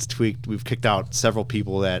 it's tweaked. We've kicked out several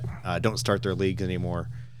people that don't start their leagues anymore.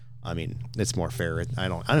 I mean, it's more fair. I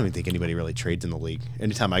don't even think anybody really trades in the league.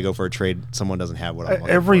 Anytime I go for a trade, someone doesn't have what I'm looking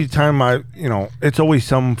every for. time it's always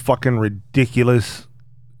some fucking ridiculous.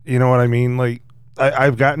 You know what I mean? Like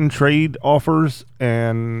I've gotten trade offers,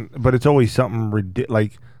 but it's always something ridiculous.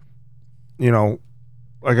 Like,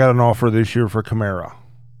 I got an offer this year for Kamara.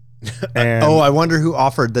 And, I wonder who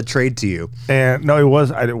offered the trade to you. And no,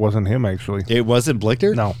 it wasn't him actually. It wasn't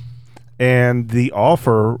Blichter? No. And the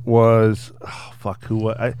offer was,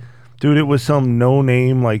 dude, it was some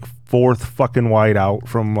no-name, like, fourth fucking wideout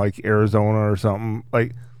from, like, Arizona or something.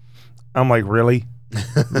 Like, I'm like, really?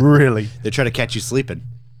 Really? They try to catch you sleeping.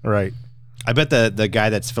 Right. I bet the guy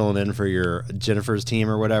that's filling in for your Jennifer's team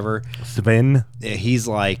or whatever, Sven. he's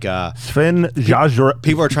like... Sven Jajra.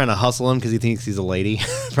 People are trying to hustle him because he thinks he's a lady.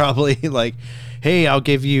 Probably, like, hey, I'll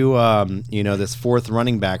give you, this fourth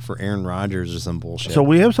running back for Aaron Rodgers or some bullshit. So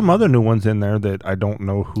we have some other new ones in there that I don't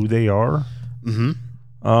know who they are. Mm-hmm.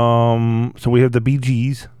 So we have the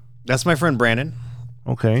BGs. That's my friend Brandon.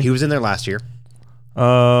 Okay. He was in there last year.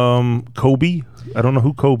 Kobe. I don't know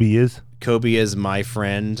who Kobe is. Kobe is my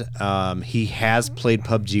friend. He has played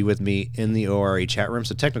PUBG with me in the ORE chat room,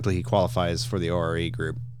 so technically he qualifies for the ORE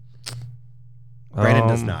group. Brandon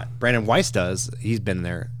does not. Brandon Weiss does. He's been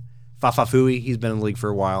there. Fafafui, he's been in the league for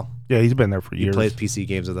a while. Yeah, he's been there for years. He plays PC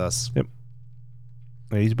games with us. Yep.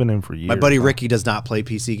 Yeah, he's been in for years. My buddy Ricky does not play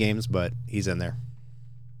PC games, but he's in there.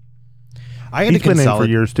 He's been in for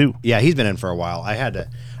years too. Yeah, he's been in for a while. I had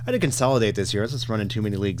to consolidate this year. I was just running too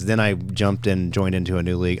many leagues. Then I joined into a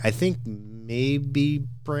new league. I think maybe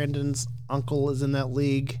Brandon's uncle is in that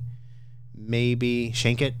league. Maybe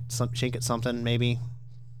Shankit something. Maybe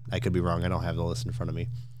I could be wrong. I don't have the list in front of me.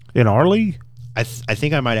 In our league, I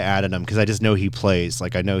think I might have added him because I just know he plays.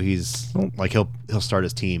 Like I know he's like he'll start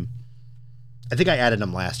his team. I think I added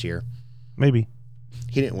him last year. Maybe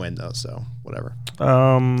he didn't win though, so whatever.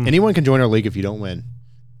 Anyone can join our league if you don't win.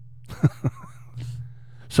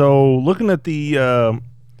 So looking at the,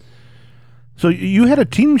 so you had a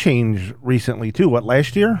team change recently too. What,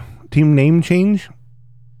 last year? Team name change?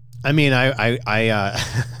 I mean,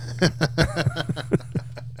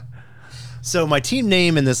 so my team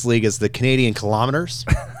name in this league is the Canadian Kilometers.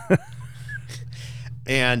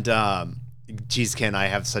 And, geez, Ken, I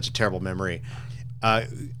have such a terrible memory. I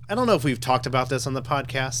don't know if we've talked about this on the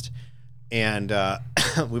podcast, and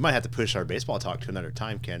we might have to push our baseball talk to another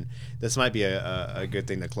time, Ken. This might be a good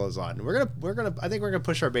thing to close on. I think we're gonna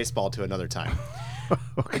push our baseball to another time.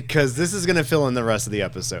 Because this is gonna fill in the rest of the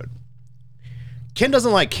episode. Ken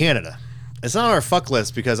doesn't like Canada. It's not on our fuck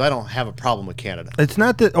list because I don't have a problem with Canada. It's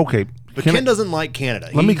not that, okay. But Ken doesn't like Canada.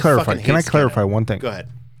 Let me clarify. Can I clarify one thing? Go ahead.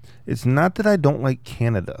 It's not that I don't like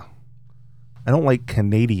Canada. I don't like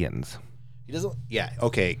Canadians. He doesn't. Yeah.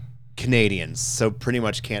 Okay. Canadians. So pretty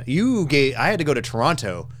much Canada. I had to go to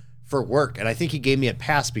Toronto for work, and I think he gave me a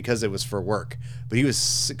pass because it was for work. But he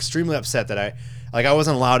was extremely upset that I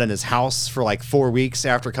wasn't allowed in his house for like 4 weeks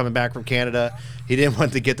after coming back from Canada. He didn't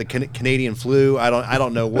want to get the Canadian flu. I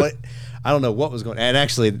don't know what was going. And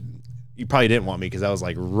actually, you probably didn't want me because that was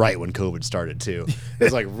like right when COVID started too. It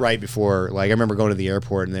was like right before. Like I remember going to the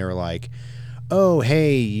airport and they were like, "Oh,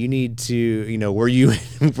 hey, you need to, were you in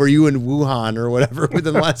Wuhan or whatever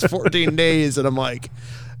within the last 14 days?" And I'm like,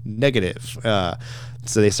 negative.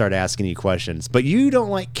 So they started asking you questions. But you don't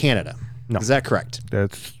like Canada. No. Is that correct?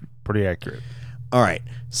 That's pretty accurate. All right.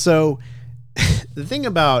 So the thing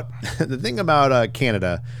about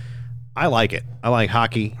Canada, I like it. I like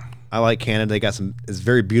hockey. I like Canada. It's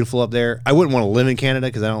very beautiful up there. I wouldn't want to live in Canada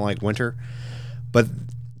because I don't like winter. But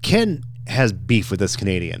Ken has beef with this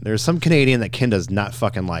Canadian. There's some Canadian that Ken does not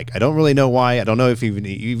fucking like. I don't really know why. I don't know if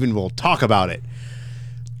even will talk about it.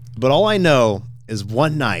 But all I know is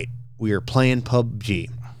one night we were playing PUBG,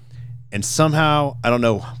 and somehow, I don't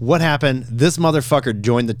know what happened, this motherfucker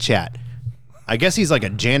joined the chat. I guess he's like a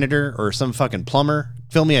janitor or some fucking plumber.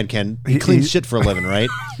 Fill me in, Ken. He cleans shit for a living, right?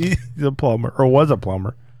 He's a plumber, or was a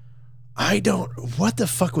plumber. What the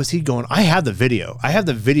fuck was he going? I have the video. It's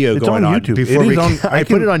going on YouTube. I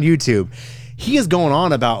put it on YouTube. He is going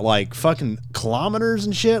on about like fucking kilometers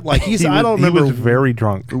and shit. Like I don't remember. He was very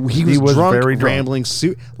drunk. He was drunk, very drunk, rambling.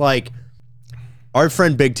 Like our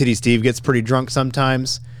friend Big Titty Steve gets pretty drunk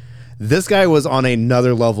sometimes. This guy was on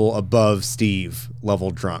another level above Steve level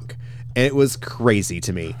drunk. And it was crazy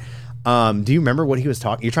to me. Do you remember what he was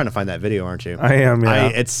talking? You're trying to find that video, aren't you? I am, yeah.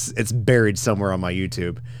 It's buried somewhere on my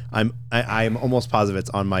YouTube. I'm almost positive it's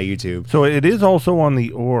on my YouTube. So it is also on the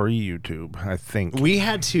Ori YouTube, I think. We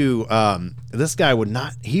had to, this guy would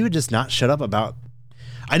just not shut up about,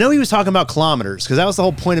 I know he was talking about kilometers, because that was the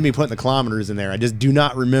whole point of me putting the kilometers in there. I just do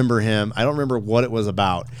not remember him. I don't remember what it was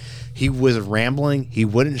about. He was rambling. He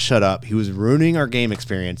wouldn't shut up. He was ruining our game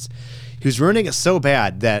experience. He was ruining it so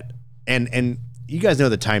bad that, and you guys know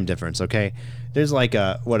the time difference, okay? There's like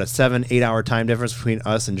a 7-8 hour time difference between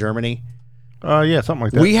us and Germany. Yeah, something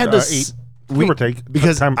like that. We had to, give or take.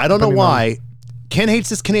 because I don't know why, Ken hates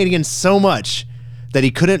this Canadian so much that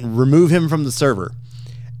he couldn't remove him from the server.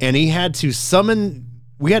 And he had to summon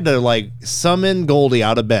Goldie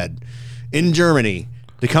out of bed in Germany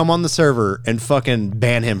to come on the server and fucking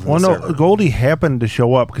ban him from the server. Goldie happened to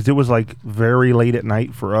show up because it was like very late at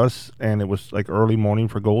night for us, and it was like early morning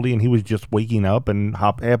for Goldie, and he was just waking up and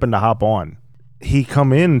happened to hop on. He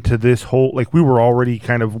come into this whole, like, we were already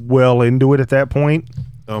kind of well into it at that point.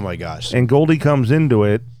 Oh my gosh. And Goldie comes into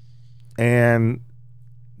it, and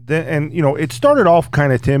then, it started off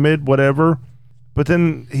kind of timid, whatever, but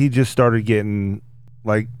then he just started getting,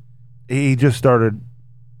 like, he just started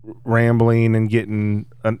rambling and getting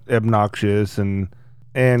obnoxious, and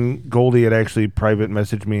Goldie had actually private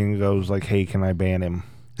messaged me and goes like, hey, can I ban him?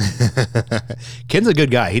 Ken's a good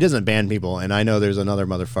guy. He doesn't ban people, and I know there's another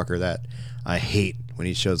motherfucker that I hate when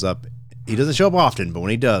he shows up. He doesn't show up often, but when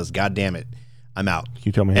he does, god damn it, I'm out. Can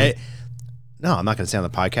you tell me no, I'm not going to say on the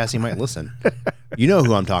podcast. He might listen. You know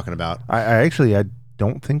who I'm talking about. I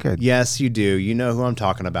don't think I... Yes, you do. You know who I'm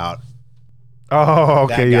talking about. Oh,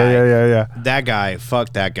 okay. Yeah. That guy.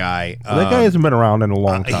 Fuck that guy. That guy hasn't been around in a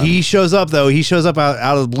long time. He shows up, though. He shows up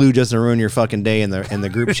out of the blue just to ruin your fucking day in the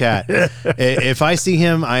group chat. If I see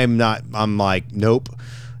him, I'm like, nope,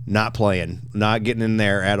 not playing. Not getting in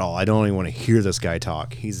there at all. I don't even want to hear this guy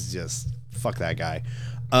talk. He's just, fuck that guy.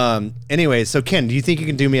 Anyway, so Ken, do you think you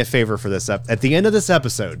can do me a favor for this? At the end of this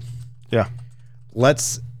episode, yeah,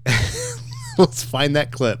 let's find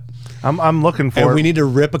that clip. I'm looking for and it. We need to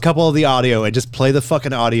rip a couple of the audio and just play the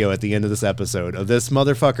fucking audio at the end of this episode of this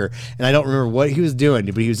motherfucker. And I don't remember what he was doing,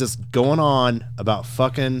 but he was just going on about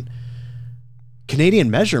fucking Canadian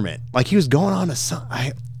measurement. Like he was going on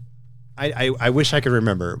to I wish I could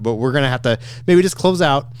remember, but we're going to have to maybe just close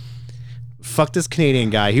out. Fuck this Canadian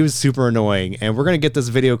guy. He was super annoying. And we're going to get this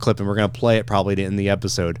video clip and we're going to play it probably to end the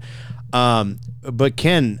episode. But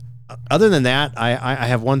Ken, other than that, I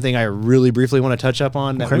have one thing I really briefly want to touch up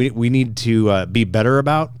on that we need to be better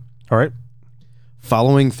about. All right.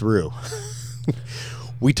 Following through.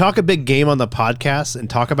 We talk a big game on the podcast and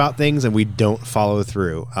talk about things and we don't follow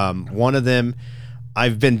through. One of them,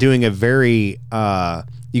 I've been doing a very,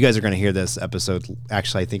 you guys are going to hear this episode.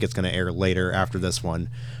 Actually, I think it's going to air later after this one.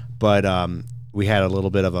 But we had a little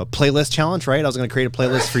bit of a playlist challenge, right? I was going to create a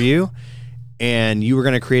playlist for you and you were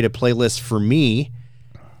going to create a playlist for me.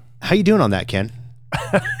 How you doing on that, Ken?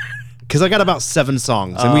 Because I got about 7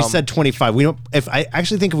 songs, and we said 25. We don't. If I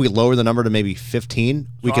actually think if we lower the number to maybe 15,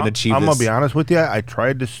 we can achieve. I'm gonna be honest with you. I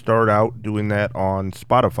tried to start out doing that on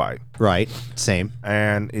Spotify. Right. Same.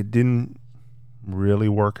 And it didn't really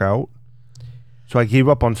work out. So I gave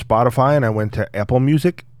up on Spotify and I went to Apple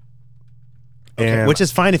Music. Okay, which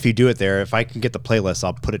is fine if you do it there. If I can get the playlist,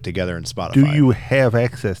 I'll put it together in Spotify. Do you have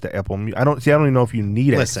access to Apple Music? I don't even know if you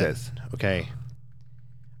need access. Okay.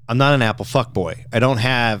 I'm not an Apple fuckboy. I don't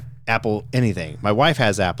have Apple anything. My wife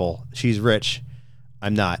has Apple. She's rich.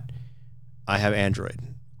 I'm not. I have Android.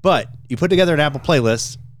 But you put together an Apple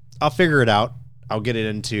playlist. I'll figure it out. I'll get it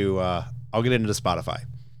into Spotify.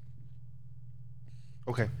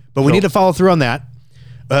 Okay. But we need to follow through on that.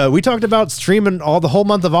 We talked about streaming the whole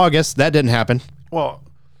month of August. That didn't happen. Well,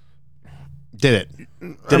 did it?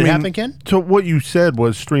 Did it happen, Ken? So what you said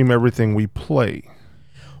was stream everything we play.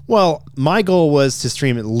 Well, my goal was to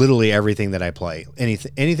stream literally everything that I play.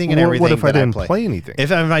 Anything and everything. What if I didn't play. Play anything?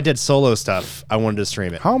 If I did solo stuff, I wanted to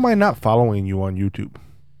stream it. How am I not following you on YouTube?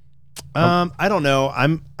 I don't know.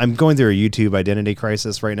 I'm going through a YouTube identity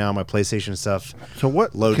crisis right now. My PlayStation stuff. So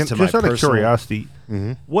what loads to my just out personal... of curiosity,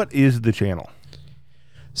 what is the channel?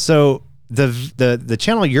 So the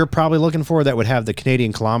channel you're probably looking for that would have the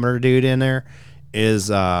Canadian kilometer dude in there is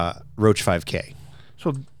Roach 5K.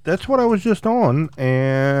 So that's what I was just on,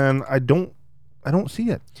 and I don't see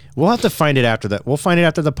it. We'll have to find it after that. We'll find it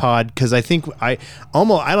after the pod because I think I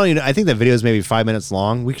think that video is maybe 5 minutes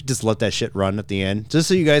long. We could just let that shit run at the end, just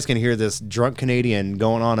so you guys can hear this drunk Canadian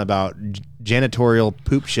going on about janitorial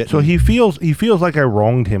poop shit. So he feels like I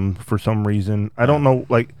wronged him for some reason. I don't know.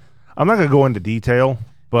 Like I'm not gonna go into detail,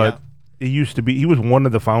 but it used to be he was one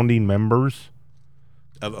of the founding members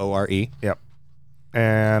of ORE. Yep.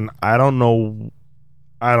 And I don't know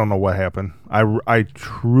what happened. I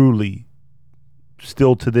truly,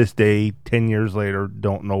 still to this day, 10 years later,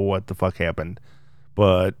 don't know what the fuck happened.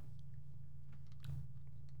 But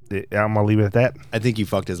I'm gonna leave it at that. I think you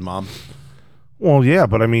fucked his mom. Well, yeah,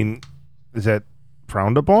 but I mean, is that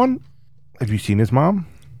frowned upon? Have you seen his mom?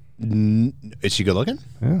 Is she good looking?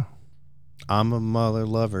 Yeah. I'm a mother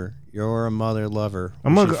lover. You're a mother lover.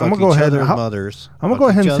 I'm gonna go ahead and mothers. I'm gonna go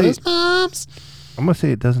ahead and say moms. I'm gonna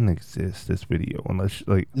say it doesn't exist, this video, unless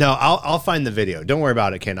like. No, I'll find the video. Don't worry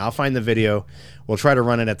about it, Ken. I'll find the video. We'll try to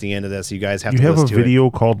run it at the end of this. You guys have to listen to it. You have a video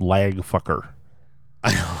called Lag Fucker.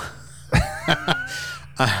 I know.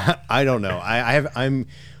 I don't know. I'm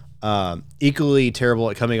equally terrible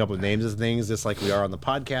at coming up with names of things, just like we are on the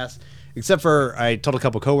podcast. Except for I told a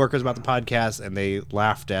couple coworkers about the podcast, and they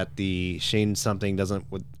laughed at the Shane something doesn't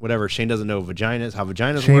whatever. Shane doesn't know vaginas, how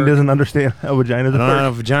vaginas work. Shane doesn't understand how vaginas work. I don't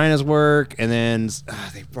know how vaginas work. And then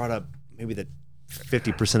they brought up maybe the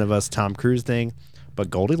 50% of us Tom Cruise thing, but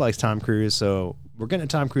Goldie likes Tom Cruise, so we're getting a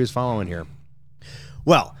Tom Cruise following here.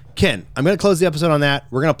 Well, Ken, I'm going to close the episode on that.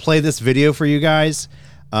 We're going to play this video for you guys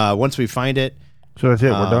once we find it. So that's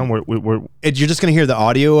it. We're done. You're just going to hear the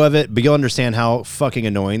audio of it, but you'll understand how fucking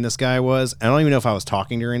annoying this guy was. I don't even know if I was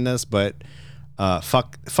talking during this, but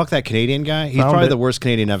fuck that Canadian guy. He's probably the worst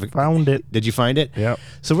Canadian I've found it. Did you find it? Yeah.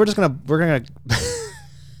 So we're gonna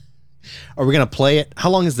are we gonna play it? How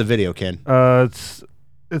long is the video, Ken?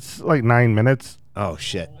 It's like 9 minutes. Oh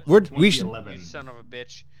shit. We should. You son of a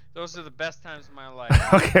bitch. Those are the best times of my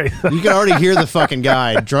life. Okay. You can already hear the fucking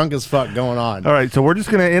guy drunk as fuck going on. All right, so we're just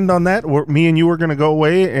gonna end on that. Me and you are gonna go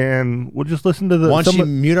away, and we'll just listen to the. Why don't you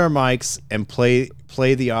mute our mics and play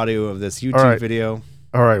the audio of this YouTube video?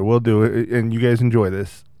 All right, we'll do it, and you guys enjoy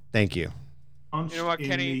this. Thank you. You know what,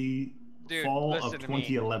 Kenny? Dude, Fall listen of to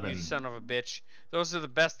 2011. me, you son of a bitch. Those are the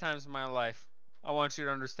best times of my life. I want you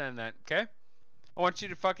to understand that, okay? I want you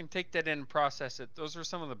to fucking take that in and process it. Those were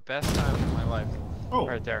some of the best times of my life. Oh,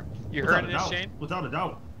 right there. You heard this, Shane? Without a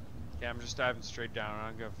doubt. Yeah, I'm just diving straight down. I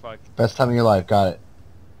don't give a fuck. Best time of your life. Got it.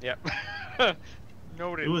 Yep.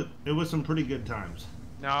 Noted. It was some pretty good times.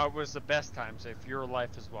 No, it was the best times of your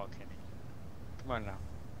life as well, Kenny. Come on now.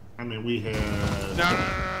 I mean, we had.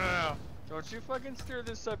 No. Don't you fucking steer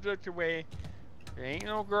this subject away. There ain't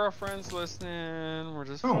no girlfriends listening. We're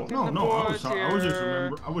just No. boys I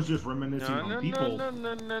here. was just reminiscing on people.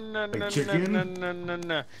 No.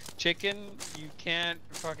 Chicken? Chicken, you can't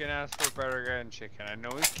fucking ask for a better guy than Chicken. I know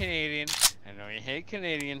he's Canadian. I know you hate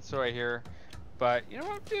Canadians, so I hear. But you know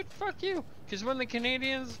what, dude? Fuck you. Because when the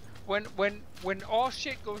Canadians, when all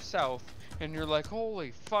shit goes south, and you're like,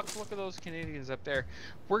 holy fuck, look at those Canadians up there.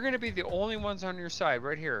 We're gonna be the only ones on your side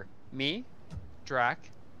right here. Me, Drac,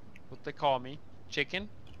 what they call me. Chicken,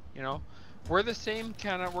 you know, we're the same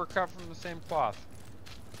kind of, we're cut from the same cloth.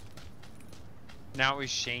 Now is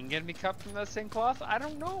Shane gonna be cut from that same cloth? I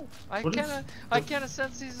don't know. I kind of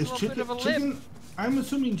sense he's a little bit of a lip. I'm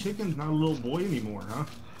assuming Chicken's not a little boy anymore, huh?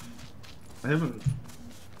 I haven't.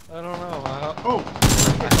 I don't know. I hope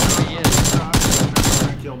he is.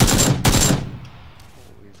 I killed him.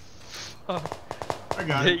 Holy fuck. I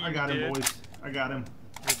got him, boys. I got him.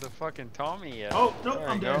 You're the fucking Tommy, Oh, nope,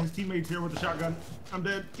 I'm dead. His teammate's here with the shotgun. I'm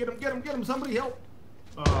dead. Get him, somebody help.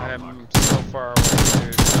 Oh, I'm so far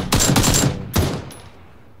away, dude.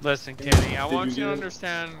 Listen, Kenny, I want you to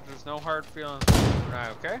understand there's no hard feelings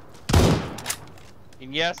right, okay?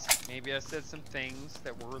 And yes, maybe I said some things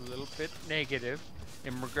that were a little bit negative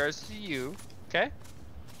in regards to you, okay?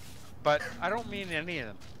 But I don't mean any of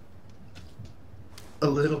them. a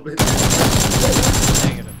little bit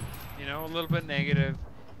negative. You know, a little bit negative.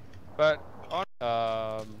 But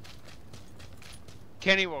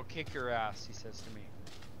Kenny will kick your ass, he says to me.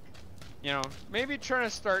 You know, maybe trying to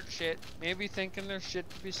start shit, maybe thinking there's shit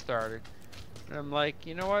to be started. And I'm like,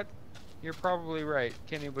 you know what? You're probably right.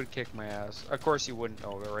 Kenny would kick my ass. Of course you wouldn't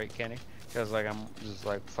know that, right, Kenny? Because like I'm just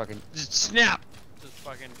like fucking just snap, just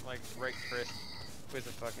fucking like right crisp with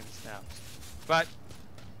a fucking snap. But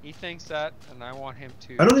he thinks that, and I want him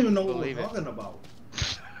to. I don't even know what believe we're talking about.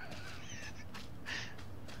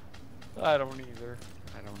 I don't either.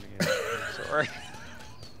 I'm sorry.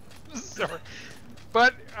 Sorry.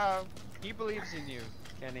 But he believes in you,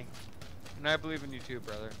 Kenny, and I believe in you too,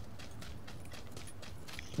 brother.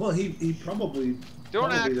 Well, he probably.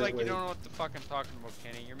 Don't act like you don't know what the fuck I'm talking about,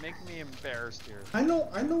 Kenny. You're making me embarrassed here. I know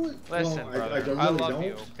it. Listen, well, brother, I love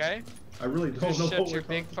you, okay? I really don't Just know shut what your we're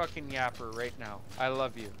big talking fucking yapper right now. I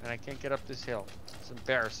love you, and I can't get up this hill. It's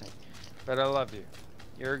embarrassing, but I love you.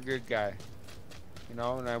 You're a good guy. you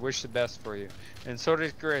know, and I wish the best for you. And so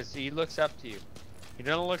does Grizz. He looks up to you. He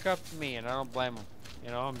doesn't look up to me, and I don't blame him.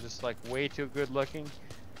 You know, I'm just like way too good looking.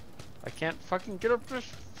 I can't fucking get up this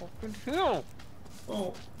fucking hill.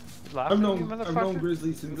 Well, You laughing I've at me, known motherfucker?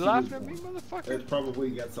 Grizzly since You he laughing was at me, born. motherfucker? That's probably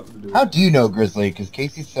got something to do with How it. do you know Grizzly? Because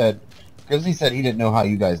Grizzly said he didn't know how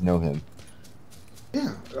you guys know him.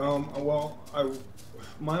 Yeah. Well,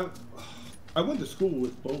 I went to school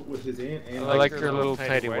with his aunt and I like your little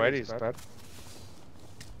tidy whities, bud.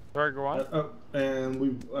 Sorry, go on. and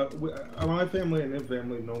my family and their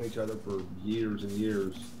family have known each other for years and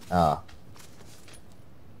years. Ah,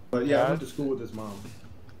 But yeah, I Yeah. went to school with his mom.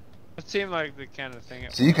 It seemed like the kind of thing.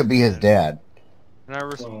 so you could be his dad. And I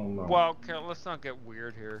Well, no. Well, okay, let's not get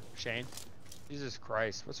weird here, Shane. Jesus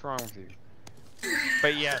Christ, what's wrong with you?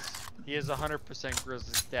 But yes, he is 100%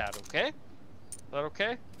 Grizzly's dad. Okay? Is that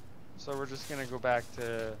okay? So we're just gonna go back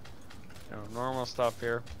to, normal stuff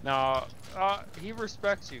here. Now, he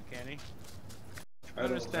respects you, Kenny. I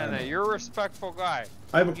understand that. You're a respectful guy.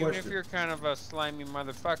 I have a Even if question. you're kind of a slimy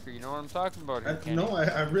motherfucker, you know what I'm talking about here, Kenny? No,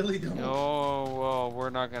 I really don't. No, well, we're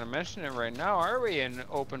not going to mention it right now, are we, in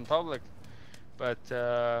open public? But,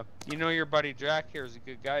 you know your buddy Jack here is a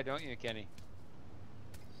good guy, don't you, Kenny?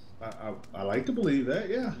 I like to believe that,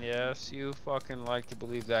 yeah. Yes, you fucking like to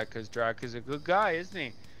believe that, because Jack is a good guy, isn't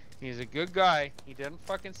he? He's a good guy. He doesn't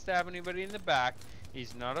fucking stab anybody in the back.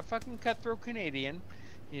 He's not a fucking cutthroat Canadian.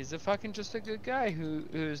 He's a fucking just a good guy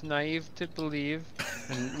who's naive to believe,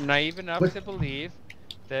 and naive enough to believe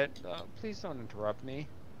that, please don't interrupt me,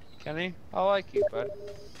 Kenny. I like you, bud.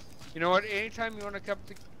 You know what? Anytime you want to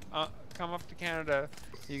come up to Canada,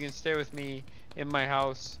 you can stay with me in my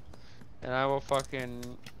house, and I will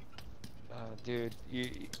fucking, dude,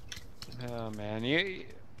 oh man, you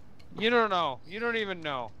don't know. You don't even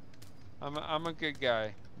know. I'm a good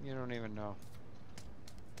guy. You don't even know.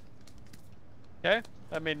 Okay?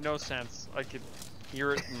 That made no sense. I could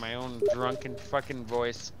hear it in my own drunken fucking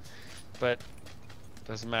voice, but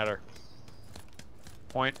doesn't matter.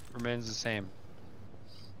 Point remains the same.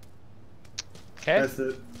 Okay? That's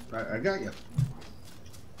it. I got you.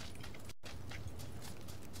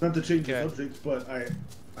 Not to change Okay. the subject, but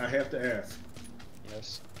I have to ask: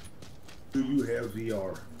 Yes. do you have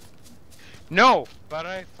VR? No, but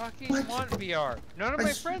I fucking What? want VR. None of I my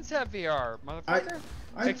s- friends have VR, motherfucker.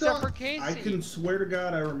 I Except thought, for Casey. I can swear to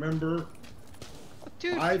God, I remember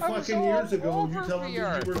Dude, 5 I was fucking all years ago you over telling me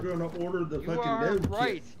VR. you were going to order the You fucking are dev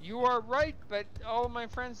right. kit. You are right, but all of my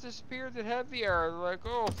friends disappeared that had VR. They're like,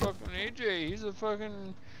 oh, fucking AJ, he's a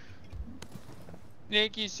fucking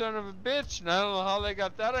naked son of a bitch. And I don't know how they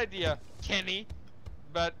got that idea, Kenny.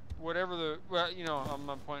 But whatever I'm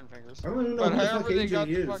not pointing fingers. I don't even know But who the however fuck they AJ got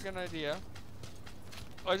the is. fucking idea,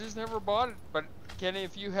 I just never bought it. But Kenny,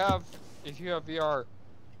 if you have VR,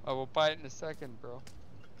 I will buy it in a second, bro.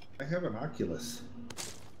 I have an Oculus.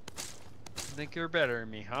 You think you're better than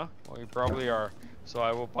me, huh? Well, you probably are. So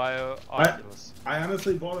I will buy a Oculus. I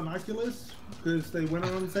honestly bought an Oculus because they went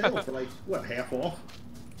on sale for like what, half off.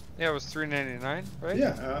 Yeah, it was $3.99, right?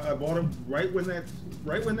 Yeah, I bought them right when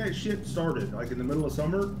that shit started, like in the middle of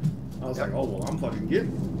summer. I was like, oh well, I'm fucking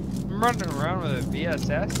getting it. I'm running around with a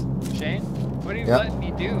VSS, Shane. What are you Yep. letting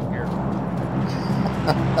me do here?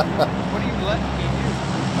 What are you letting me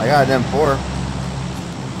I got an M4.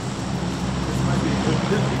 This might be a good.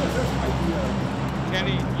 This might be a. do?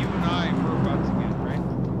 Kenny, you and I, we're buds again,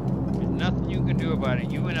 right? There's nothing you can do about it.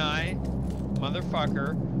 You and I,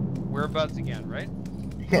 motherfucker, we're buds again, right?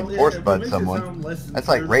 You can't Well, yeah, force if it bud makes it someone. sound less That's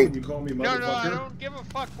like sincere rape. when you call me No, I motherfucker. don't give a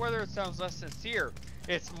fuck whether it sounds less sincere.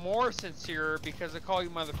 It's more sincere because I call you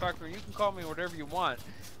motherfucker. You can call me whatever you want.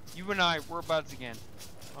 You and I, we're buds again.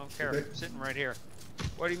 I don't care. Okay. I'm sitting right here.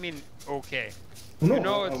 What do you mean, okay? No, You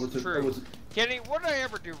know I it's was just- I true. was- Kenny, what did I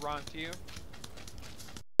ever do wrong to you?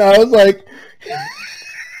 I was like,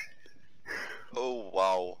 Oh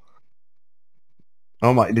wow.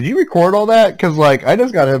 oh my, did you record all that? Because, like, I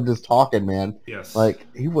just got him just talking, man. Yes. Like,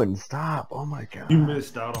 he wouldn't stop. Oh my God. You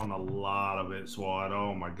missed out on a lot of it, Swat.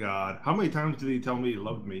 Oh my God. How many times did he tell me he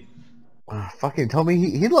loved me? Fucking tell me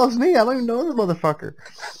he loves me. I don't even know the motherfucker.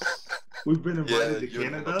 We've been Yeah, invited to you're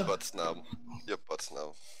Canada. butts now. You're butts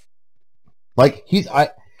now. Like,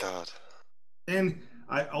 God. And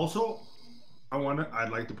I'd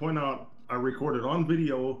like to point out, I recorded on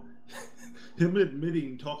video him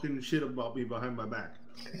admitting talking shit about me behind my back.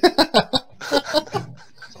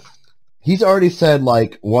 he's already said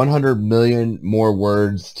like 100 million more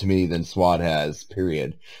words to me than SWAT has,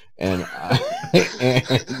 period. And, and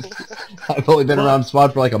I've only been around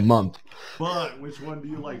SWAT for like a month. But which one do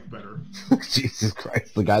you like better? Jesus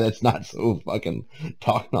Christ, the guy that's not so fucking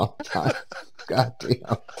talking all the time. God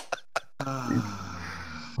damn.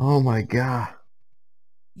 Oh my god.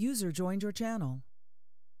 User joined your channel.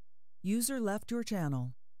 User left your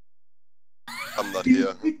channel. I'm not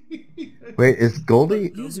here. Wait, is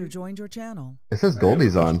Goldie? User joined your channel. It says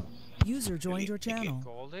Goldie's on. User joined your channel.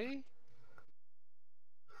 Goldie?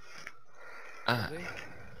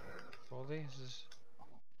 Goldie? Is this...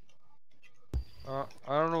 I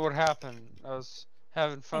don't know what happened. I was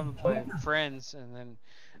having fun with my friends, and then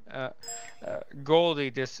Goldie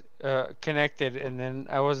just connected, and then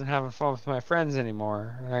I wasn't having fun with my friends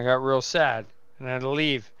anymore, and I got real sad, and I had to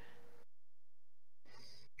leave.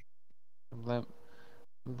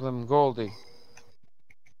 Blame Goldie.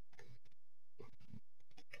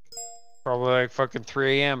 Probably like fucking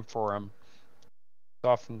 3 a.m. for him. It's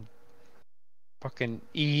often fucking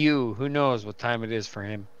EU. Who knows what time it is for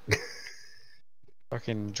him?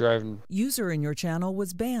 Fucking driving. User in your channel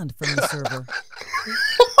was banned from the server.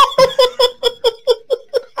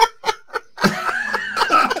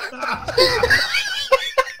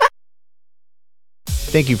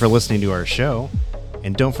 Thank you for listening to our show,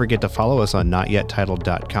 and don't forget to follow us on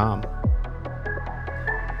notyettitled.com.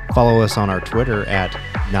 Follow us on our Twitter at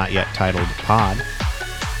notyetitledpod.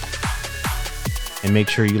 And make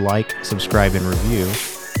sure you like, subscribe, and review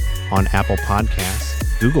on Apple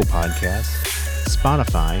Podcasts, Google Podcasts,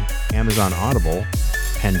 Spotify, Amazon Audible,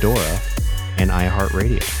 Pandora, and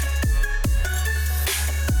iHeartRadio.